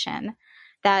foundation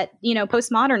that, you know,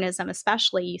 postmodernism,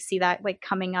 especially, you see that like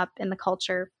coming up in the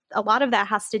culture. A lot of that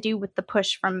has to do with the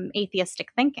push from atheistic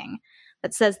thinking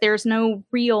that says there's no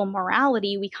real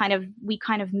morality. We kind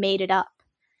of made it up.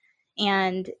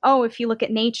 And, oh, if you look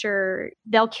at nature,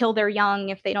 they'll kill their young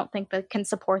if they don't think that can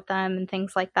support them and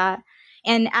things like that.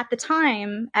 And at the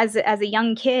time, as a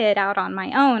young kid out on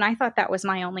my own, I thought that was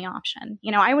my only option.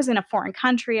 You know, I was in a foreign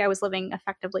country. I was living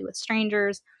effectively with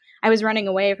strangers. I was running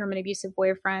away from an abusive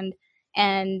boyfriend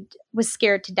and was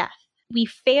scared to death. We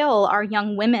fail our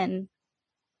young women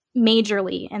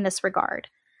majorly in this regard,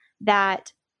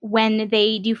 that when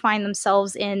they do find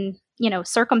themselves in, you know,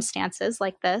 circumstances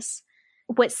like this,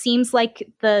 what seems like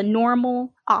the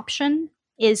normal option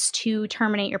is to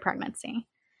terminate your pregnancy.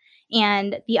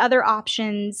 And the other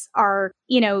options are,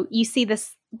 you know, you see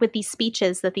this with these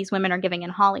speeches that these women are giving in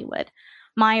Hollywood.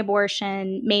 My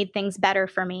abortion made things better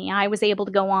for me. I was able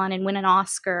to go on and win an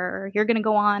Oscar. You're going to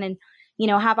go on and, you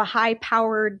know, have a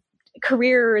high-powered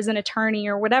career as an attorney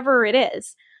or whatever it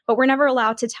is. But we're never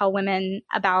allowed to tell women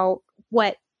about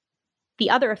what the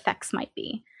other effects might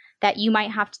be, that you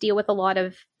might have to deal with a lot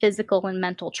of physical and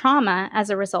mental trauma as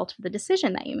a result of the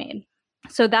decision that you made.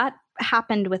 So that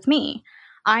happened with me.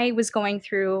 I was going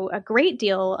through a great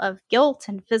deal of guilt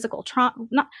and physical trauma.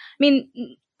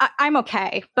 I'm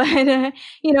okay, but,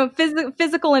 you know,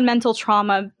 physical and mental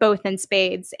trauma, both in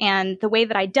spades. And the way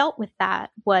that I dealt with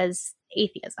that was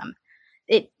atheism.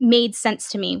 It made sense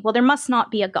to me. Well, there must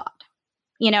not be a God.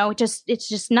 You know, it's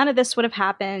just none of this would have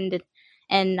happened.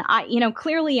 And I, you know,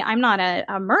 clearly I'm not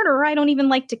a murderer. I don't even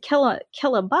like to kill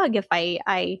a bug. If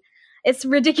I it's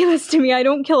ridiculous to me. I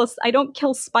don't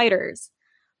kill spiders,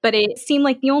 but it seemed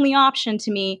like the only option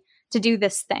to me to do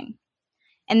this thing.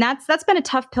 And that's been a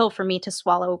tough pill for me to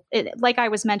swallow. Like I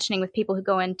was mentioning with people who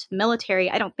go into the military,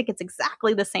 I don't think it's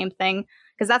exactly the same thing,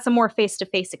 because that's a more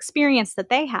face-to-face experience that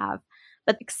they have.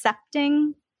 But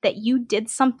accepting that you did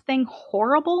something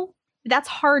horrible, that's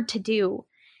hard to do.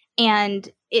 And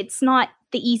it's not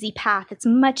the easy path. It's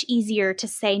much easier to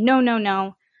say,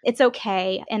 no, it's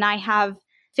okay. And I have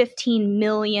 15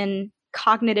 million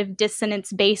cognitive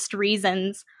dissonance-based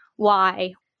reasons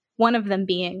why, one of them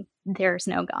being there's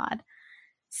no God.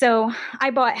 So I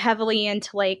bought heavily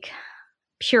into like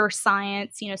pure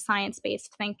science, you know,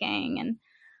 science-based thinking.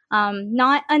 And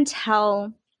not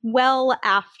until well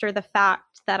after the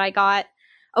fact that I got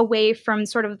away from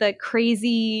sort of the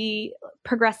crazy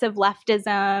progressive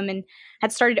leftism and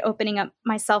had started opening up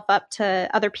myself up to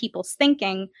other people's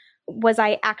thinking, was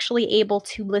I actually able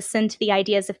to listen to the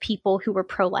ideas of people who were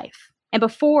pro-life. And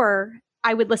before,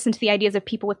 I would listen to the ideas of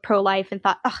people with pro-life and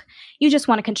thought, oh, you just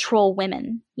want to control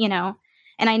women, you know?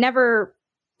 And I never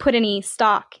put any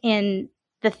stock in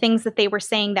the things that they were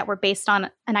saying that were based on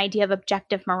an idea of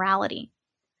objective morality,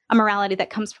 a morality that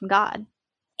comes from God.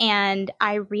 And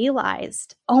I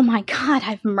realized, oh my God,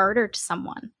 I've murdered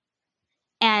someone.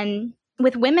 And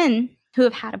with women who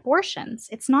have had abortions,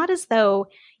 it's not as though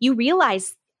you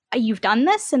realize you've done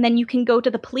this and then you can go to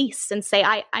the police and say,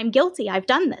 I'm guilty, I've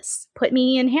done this. Put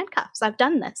me in handcuffs, I've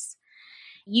done this.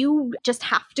 You just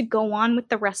have to go on with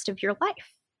the rest of your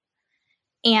life.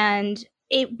 And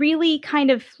it really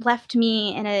kind of left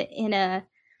me in a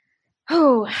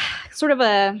sort of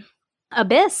a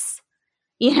abyss,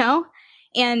 you know?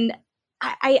 And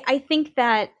I think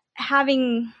that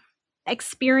having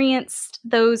experienced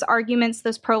those arguments,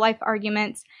 those pro-life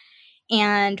arguments,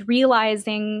 and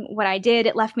realizing what I did,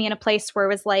 it left me in a place where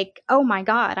it was like, oh my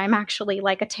God, I'm actually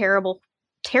like a terrible,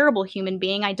 terrible human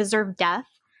being. I deserve death.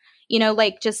 You know,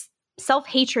 like just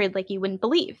self-hatred like you wouldn't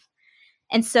believe.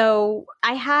 And so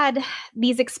I had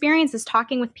these experiences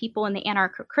talking with people in the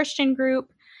anarcho-Christian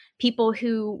group, people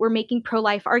who were making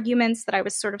pro-life arguments that I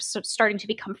was sort of starting to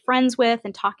become friends with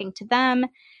and talking to them.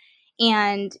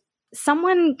 And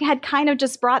someone had kind of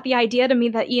just brought the idea to me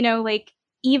that, you know, like,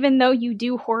 even though you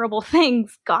do horrible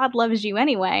things, God loves you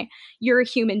anyway. You're a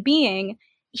human being.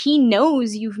 He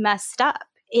knows you've messed up.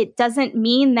 It doesn't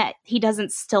mean that he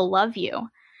doesn't still love you.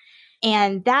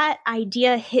 And that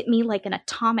idea hit me like an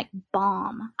atomic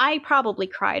bomb. I probably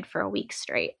cried for a week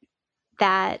straight,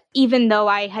 that even though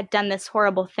I had done this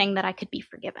horrible thing, that I could be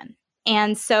forgiven.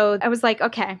 And so I was like,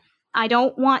 okay, I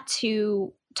don't want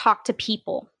to talk to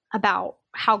people about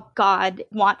how God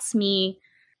wants me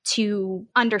to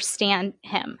understand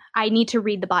him. I need to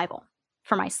read the Bible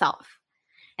for myself.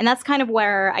 And that's kind of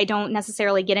where I don't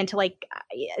necessarily get into like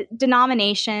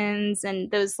denominations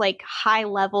and those like high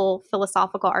level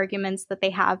philosophical arguments that they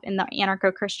have in the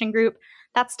anarcho-Christian group.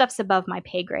 That stuff's above my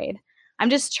pay grade. I'm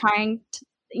just trying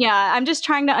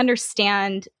to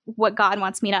understand what God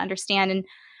wants me to understand. And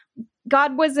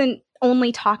God wasn't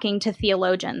only talking to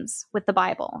theologians with the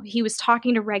Bible. He was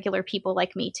talking to regular people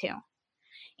like me too.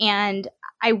 And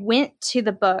I went to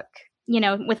the book, you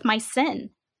know, with my sin.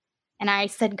 And I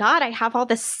said, God, I have all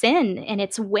this sin and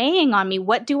it's weighing on me.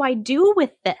 What do I do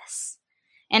with this?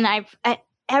 And at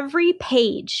every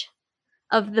page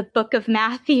of the book of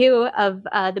Matthew, of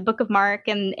the book of Mark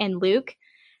and Luke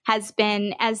has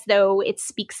been as though it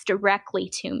speaks directly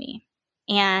to me.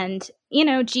 And, you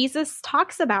know, Jesus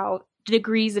talks about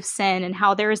degrees of sin and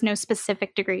how there is no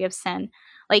specific degree of sin.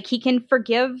 Like he can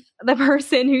forgive the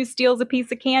person who steals a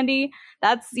piece of candy.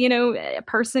 That's, you know, a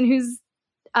person who's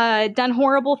done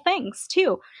horrible things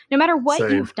too. No matter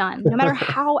what you've done, no matter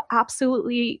how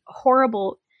absolutely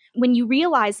horrible, when you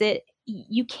realize it,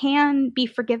 you can be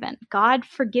forgiven. God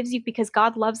forgives you because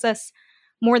God loves us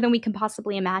more than we can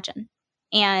possibly imagine.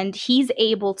 And he's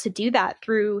able to do that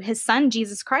through his son,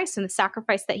 Jesus Christ, and the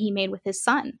sacrifice that he made with his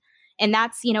son. And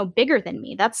that's, you know, bigger than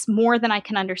me. That's more than I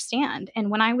can understand. And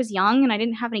when I was young and I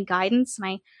didn't have any guidance and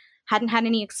I hadn't had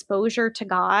any exposure to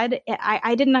God,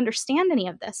 I didn't understand any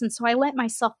of this. And so I let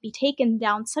myself be taken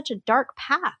down such a dark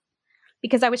path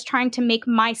because I was trying to make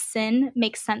my sin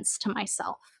make sense to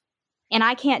myself. And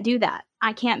I can't do that.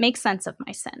 I can't make sense of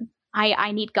my sin.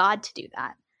 I need God to do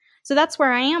that. So that's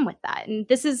where I am with that. And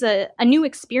this is a new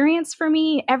experience for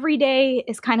me. Every day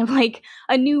is kind of like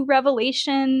a new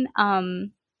revelation.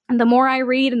 And the more I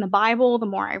read in the Bible, the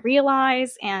more I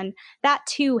realize. And that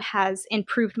too has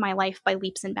improved my life by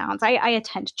leaps and bounds. I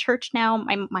attend church now.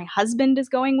 My husband is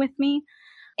going with me.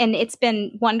 And it's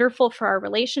been wonderful for our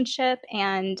relationship.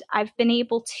 And I've been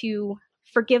able to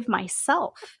forgive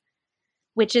myself,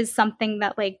 which is something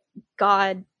that like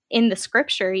God in the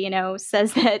scripture, you know,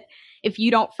 says that if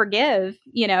you don't forgive,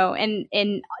 you know, and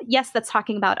yes, that's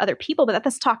talking about other people, but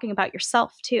that's talking about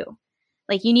yourself too.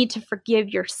 Like you need to forgive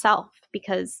yourself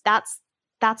because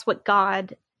that's what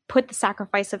God put the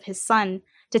sacrifice of his son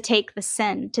to take the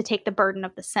sin, to take the burden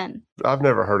of the sin. I've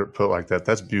never heard it put like that.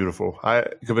 That's beautiful.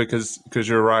 Because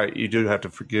you're right. You do have to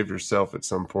forgive yourself at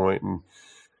some point. And,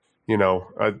 you know,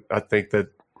 I think that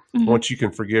once you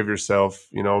can forgive yourself,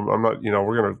 you know, I'm not, you know,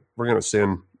 we're going to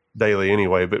sin daily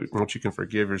anyway, but once you can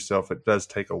forgive yourself, it does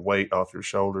take a weight off your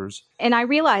shoulders. And I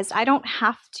realized I don't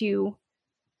have to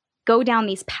go down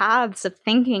these paths of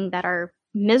thinking that are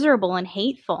miserable and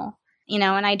hateful, you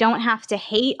know, and I don't have to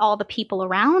hate all the people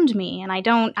around me. And I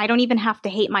don't even have to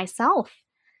hate myself.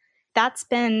 That's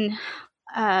been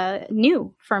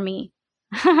new for me.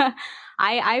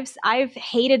 I've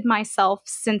hated myself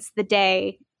since the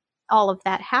day all of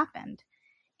that happened.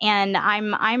 And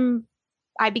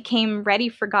I became ready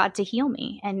for God to heal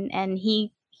me. And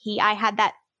I had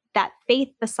that faith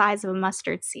the size of a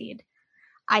mustard seed.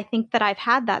 I think that I've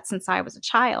had that since I was a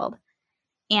child.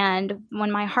 And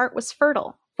when my heart was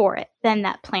fertile for it, then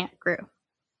that plant grew.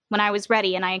 When I was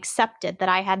ready and I accepted that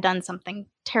I had done something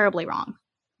terribly wrong,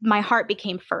 my heart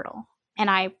became fertile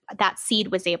and that seed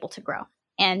was able to grow.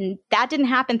 And that didn't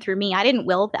happen through me. I didn't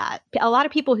will that. A lot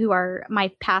of people who are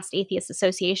my past atheist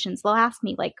associations, they'll ask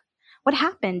me like, what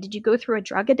happened? Did you go through a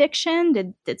drug addiction?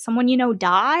 Did someone you know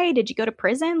die? Did you go to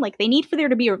prison? Like they need for there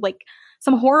to be like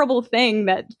some horrible thing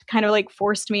that kind of like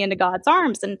forced me into God's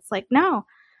arms. And it's like, no,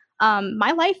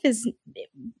 my life is,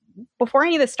 before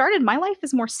any of this started, my life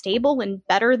is more stable and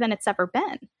better than it's ever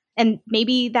been. And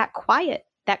maybe that quiet,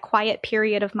 that quiet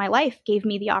period of my life gave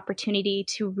me the opportunity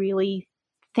to really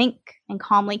think and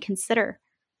calmly consider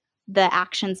the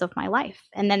actions of my life.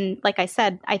 And then, like I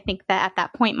said, I think that at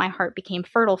that point, my heart became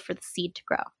fertile for the seed to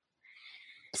grow.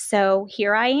 So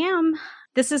here I am.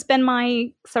 This has been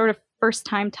my sort of first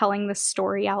time telling this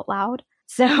story out loud.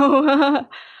 So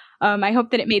I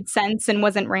hope that it made sense and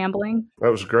wasn't rambling.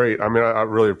 That was great. I mean, I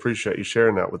really appreciate you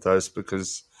sharing that with us,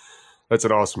 because that's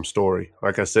an awesome story.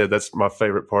 Like I said, that's my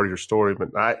favorite part of your story. But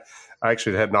I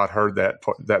actually had not heard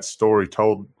that story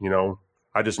told.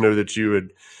 I just knew that you had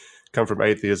come from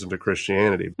atheism to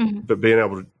Christianity. Mm-hmm. But being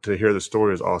able to hear the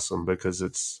story is awesome, because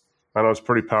it's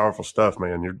pretty powerful stuff,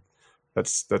 man.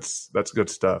 That's good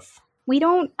stuff. We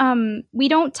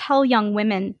don't tell young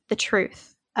women the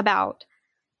truth about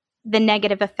the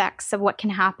negative effects of what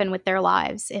can happen with their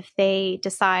lives if they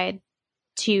decide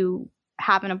to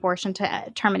have an abortion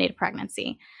to terminate a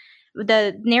pregnancy.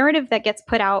 The narrative that gets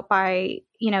put out by,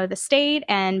 the state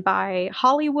and by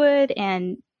Hollywood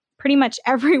and pretty much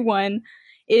everyone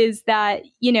is that,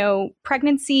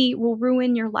 pregnancy will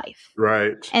ruin your life.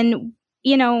 Right. And,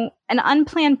 an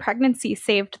unplanned pregnancy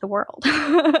saved the world.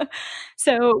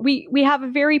 So we have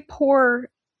a very poor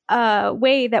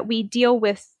way that we deal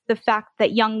with the fact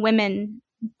that young women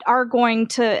are going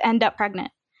to end up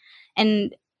pregnant.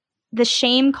 And the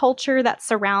shame culture that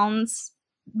surrounds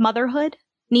motherhood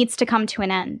needs to come to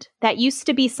an end. That used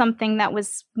to be something that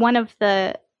was one of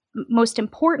the most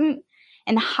important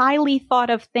and highly thought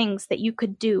of things that you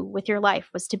could do with your life,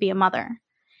 was to be a mother.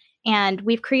 And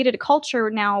we've created a culture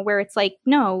now where it's like,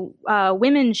 no,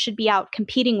 women should be out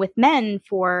competing with men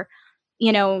for,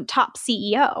 top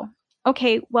CEO.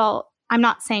 Okay, well, I'm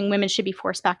not saying women should be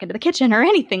forced back into the kitchen or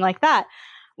anything like that.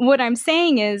 What I'm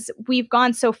saying is we've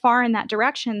gone so far in that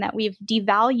direction that we've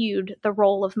devalued the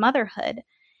role of motherhood,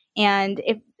 and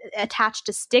it attached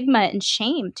a stigma and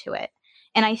shame to it.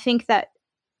 And I think that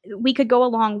we could go a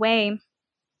long way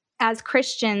as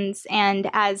Christians and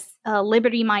as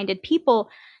liberty-minded people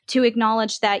to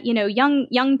acknowledge that,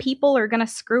 young people are going to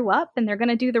screw up and they're going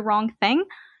to do the wrong thing.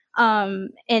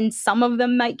 And some of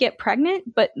them might get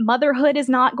pregnant, but motherhood is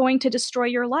not going to destroy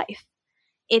your life.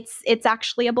 It's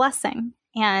actually a blessing.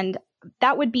 And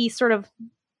that would be sort of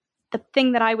the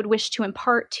thing that I would wish to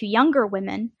impart to younger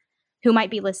women who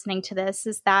might be listening to this,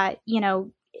 is that,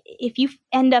 if you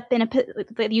end up in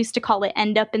they used to call it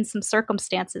end up in some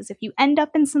circumstances. If you end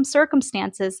up in some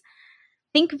circumstances,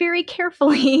 think very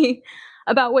carefully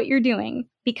about what you're doing,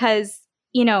 because,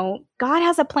 God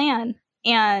has a plan.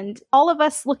 And all of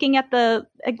us looking at the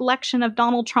election of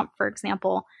Donald Trump, for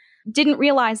example, didn't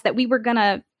realize that we were going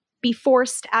to be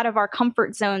forced out of our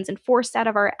comfort zones and forced out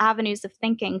of our avenues of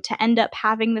thinking to end up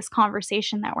having this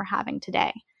conversation that we're having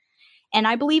today. And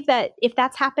I believe that if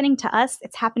that's happening to us,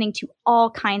 it's happening to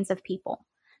all kinds of people,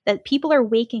 that people are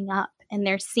waking up and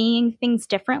they're seeing things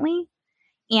differently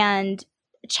and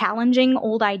challenging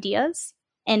old ideas.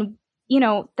 And,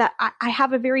 that I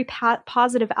have a very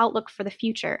positive outlook for the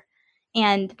future.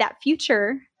 And that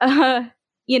future,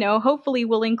 hopefully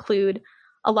will include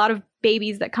a lot of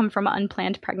babies that come from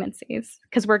unplanned pregnancies,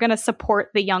 because we're going to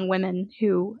support the young women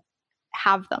who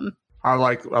have them. I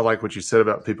like what you said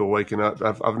about people waking up.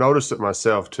 I've noticed it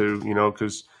myself too,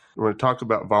 because when we talk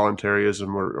about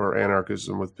voluntarism or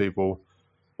anarchism with people,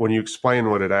 when you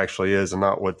explain what it actually is and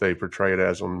not what they portray it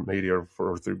as on media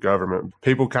or through government,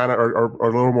 people kind of are a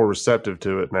little more receptive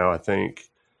to it now, I think.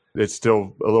 It's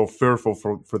still a little fearful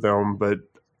for them, but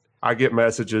I get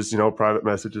messages, private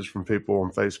messages from people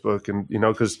on Facebook. And,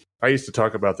 because I used to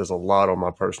talk about this a lot on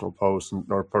my personal post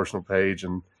or personal page,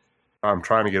 and I'm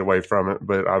trying to get away from it.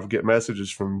 But I get messages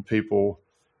from people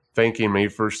thanking me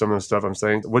for some of the stuff I'm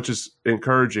saying, which is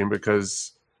encouraging,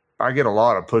 because I get a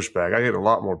lot of pushback. I get a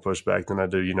lot more pushback than I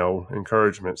do,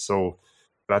 encouragement. So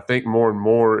I think more and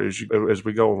more as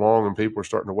we go along and people are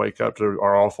starting to wake up to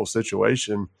our awful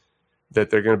situation, that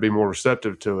they're going to be more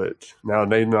receptive to it. Now,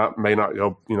 they may not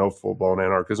go, full-blown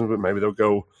anarchism, but maybe they'll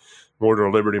go more to a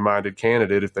liberty-minded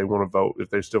candidate if they want to vote, if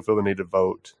they still feel the need to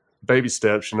vote. Baby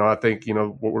steps, I think,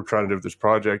 what we're trying to do with this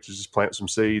project is just plant some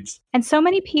seeds. And so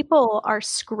many people are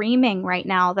screaming right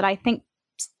now that I think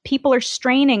people are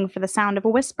straining for the sound of a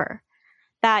whisper.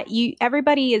 That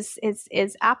everybody is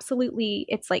absolutely,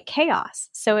 it's like chaos.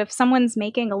 So if someone's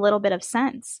making a little bit of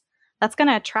sense, that's going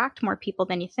to attract more people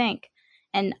than you think.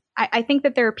 And I think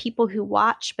that there are people who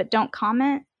watch but don't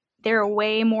comment. There are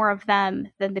way more of them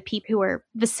than the people who are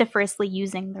vociferously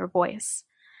using their voice.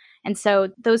 And so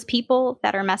those people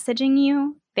that are messaging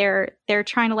you, they're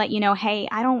trying to let you know, hey,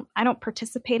 I don't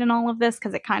participate in all of this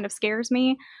because it kind of scares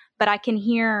me, but I can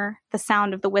hear the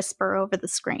sound of the whisper over the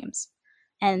screams.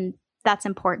 And that's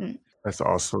important. That's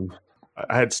awesome.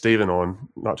 I had Stephen on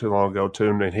not too long ago too,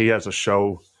 and he has a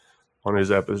show on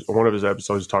his one of his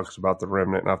episodes talks about the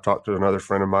remnant, and I've talked to another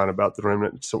friend of mine about the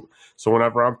remnant. So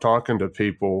whenever I'm talking to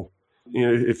people,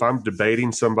 if I'm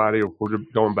debating somebody or we're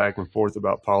going back and forth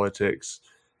about politics,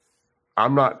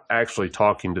 I'm not actually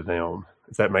talking to them,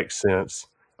 if that makes sense,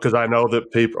 because I know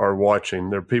that people are watching.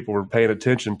 There are people who are paying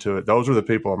attention to it. Those are the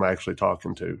people I'm actually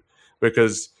talking to,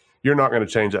 because you're not going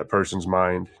to change that person's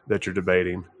mind that you're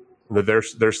debating.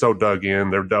 They're so dug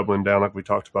in, they're doubling down like we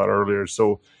talked about earlier.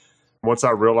 So once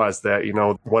I realized that,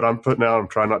 what I'm putting out, I'm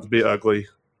trying not to be ugly.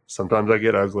 Sometimes I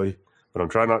get ugly, but I'm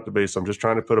trying not to be. So I'm just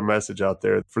trying to put a message out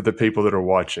there for the people that are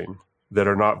watching, that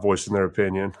are not voicing their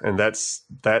opinion. And that's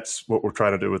what we're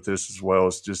trying to do with this as well,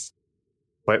 is just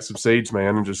plant some seeds,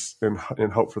 man,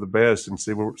 and hope for the best and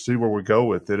see where we go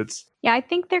with it. Yeah, I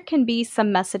think there can be some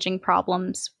messaging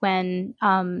problems when,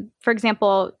 for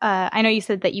example, I know you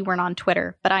said that you weren't on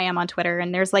Twitter, but I am on Twitter,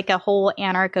 and there's like a whole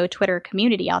anarcho Twitter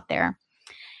community out there.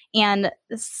 And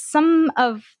some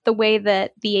of the way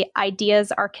that the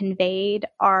ideas are conveyed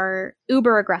are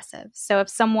uber aggressive. So if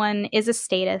someone is a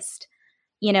statist,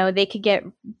 they could get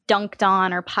dunked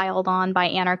on or piled on by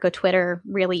anarcho Twitter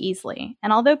really easily.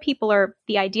 And although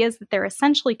the ideas that they're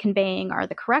essentially conveying are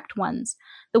the correct ones,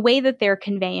 the way that they're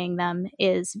conveying them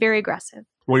is very aggressive.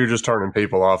 Well, you're just turning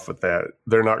people off with that.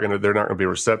 They're not going to be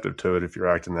receptive to it if you're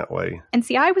acting that way. And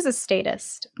see, I was a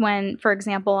statist when, for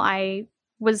example, I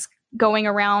was going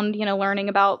around, learning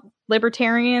about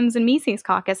Libertarians and Miseis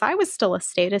Caucus. I was still a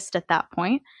statist at that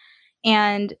point.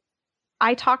 And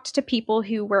I talked to people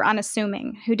who were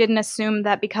unassuming, who didn't assume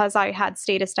that because I had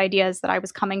statist ideas that I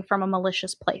was coming from a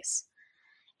malicious place.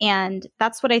 And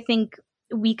that's what I think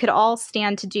we could all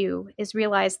stand to do, is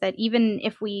realize that even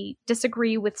if we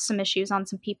disagree with some issues on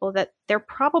some people, that they're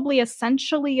probably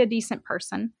essentially a decent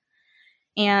person.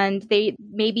 And they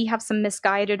maybe have some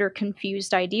misguided or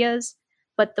confused ideas.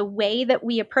 But the way that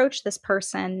we approach this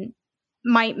person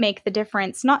might make the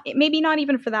difference. Maybe not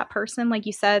even for that person. Like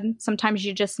you said, sometimes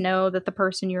you just know that the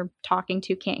person you're talking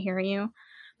to can't hear you.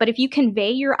 But if you convey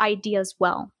your ideas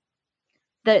well,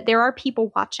 that there are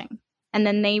people watching, and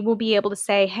then they will be able to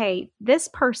say, hey, this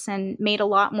person made a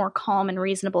lot more calm and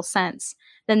reasonable sense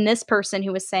than this person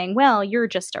who was saying, well, you're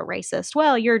just a racist.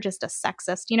 Well, you're just a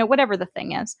sexist, whatever the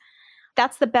thing is.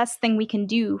 That's the best thing we can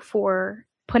do for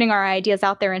putting our ideas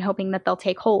out there and hoping that they'll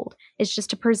take hold, is just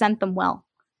to present them well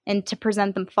and to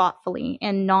present them thoughtfully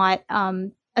and not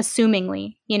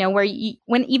assumingly,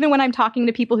 when I'm talking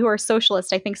to people who are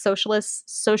socialist, I think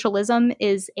socialism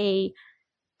is a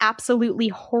absolutely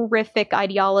horrific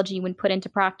ideology when put into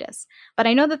practice. But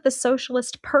I know that the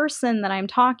socialist person that I'm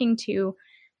talking to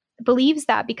believes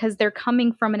that because they're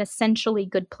coming from an essentially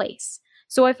good place.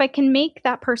 So if I can make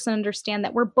that person understand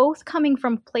that we're both coming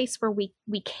from a place where we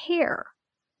care,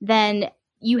 then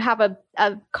you have a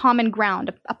common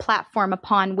ground, a platform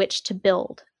upon which to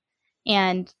build.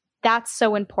 And that's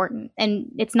so important. And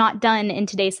it's not done in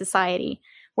today's society,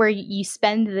 where you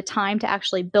spend the time to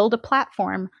actually build a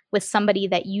platform with somebody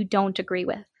that you don't agree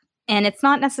with. And it's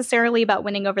not necessarily about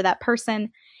winning over that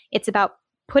person. It's about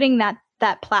putting that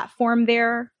platform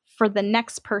there for the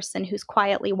next person who's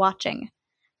quietly watching.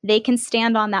 They can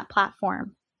stand on that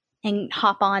platform and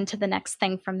hop on to the next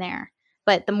thing from there.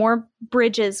 But the more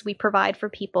bridges we provide for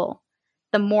people,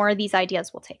 the more these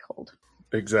ideas will take hold.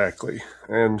 Exactly.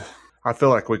 And I feel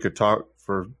like we could talk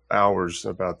for hours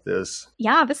about this.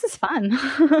 Yeah, this is fun.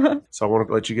 So I want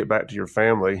to let you get back to your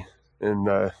family. And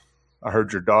I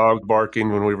heard your dog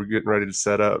barking when we were getting ready to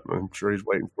set up. I'm sure he's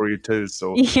waiting for you too.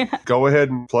 So Go ahead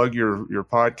and plug your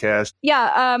podcast.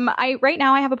 Yeah, right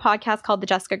now I have a podcast called The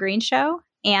Jessica Green Show.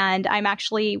 And I'm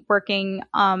actually working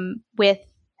with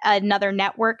another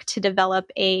network to develop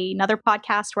another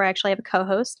podcast where I actually have a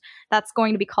co-host. That's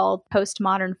going to be called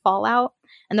Postmodern Fallout.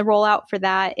 And the rollout for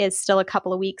that is still a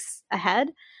couple of weeks ahead.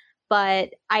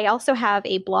 But I also have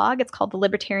a blog. It's called The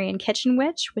Libertarian Kitchen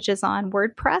Witch, which is on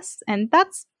WordPress. And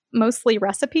that's mostly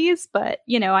recipes. But,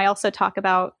 I also talk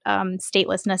about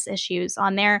statelessness issues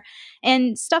on there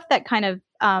and stuff that kind of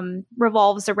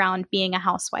revolves around being a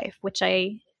housewife, which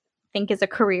I think is a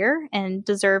career and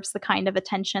deserves the kind of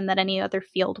attention that any other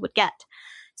field would get.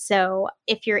 So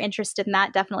if you're interested in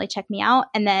that, definitely check me out.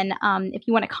 And then if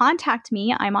you want to contact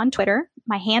me, I'm on Twitter.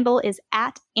 My handle is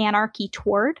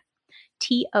 @AnarchyToward,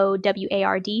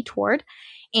 TOWARD, Toward.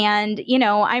 And,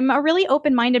 I'm a really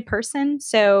open-minded person.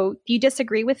 So if you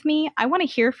disagree with me, I want to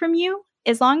hear from you.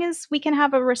 As long as we can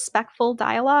have a respectful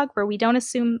dialogue where we don't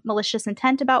assume malicious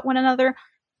intent about one another,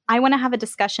 I want to have a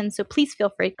discussion, so please feel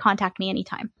free to contact me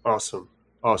anytime. Awesome.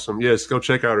 Awesome. Yes, go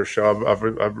check out her show.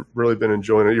 I've really been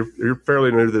enjoying it. You're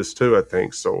fairly new to this too, I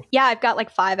think. So yeah, I've got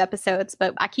like 5 episodes,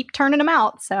 but I keep turning them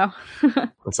out. So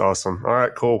that's awesome. All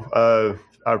right, cool.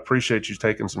 I appreciate you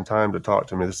taking some time to talk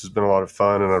to me. This has been a lot of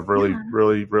fun, and I've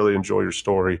really enjoyed your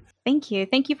story. Thank you.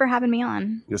 Thank you for having me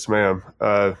on. Yes, ma'am.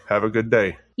 Have a good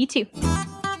day. You too.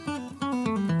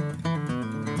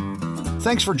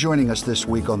 Thanks for joining us this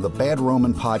week on the Bad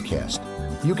Roman Podcast.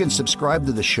 You can subscribe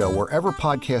to the show wherever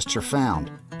podcasts are found.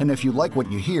 And if you like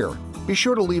what you hear, be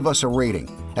sure to leave us a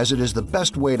rating, as it is the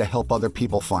best way to help other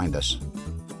people find us.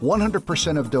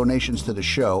 100% of donations to the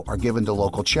show are given to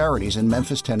local charities in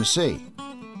Memphis, Tennessee.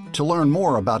 To learn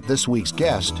more about this week's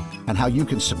guest and how you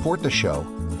can support the show,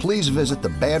 please visit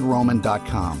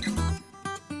thebadroman.com.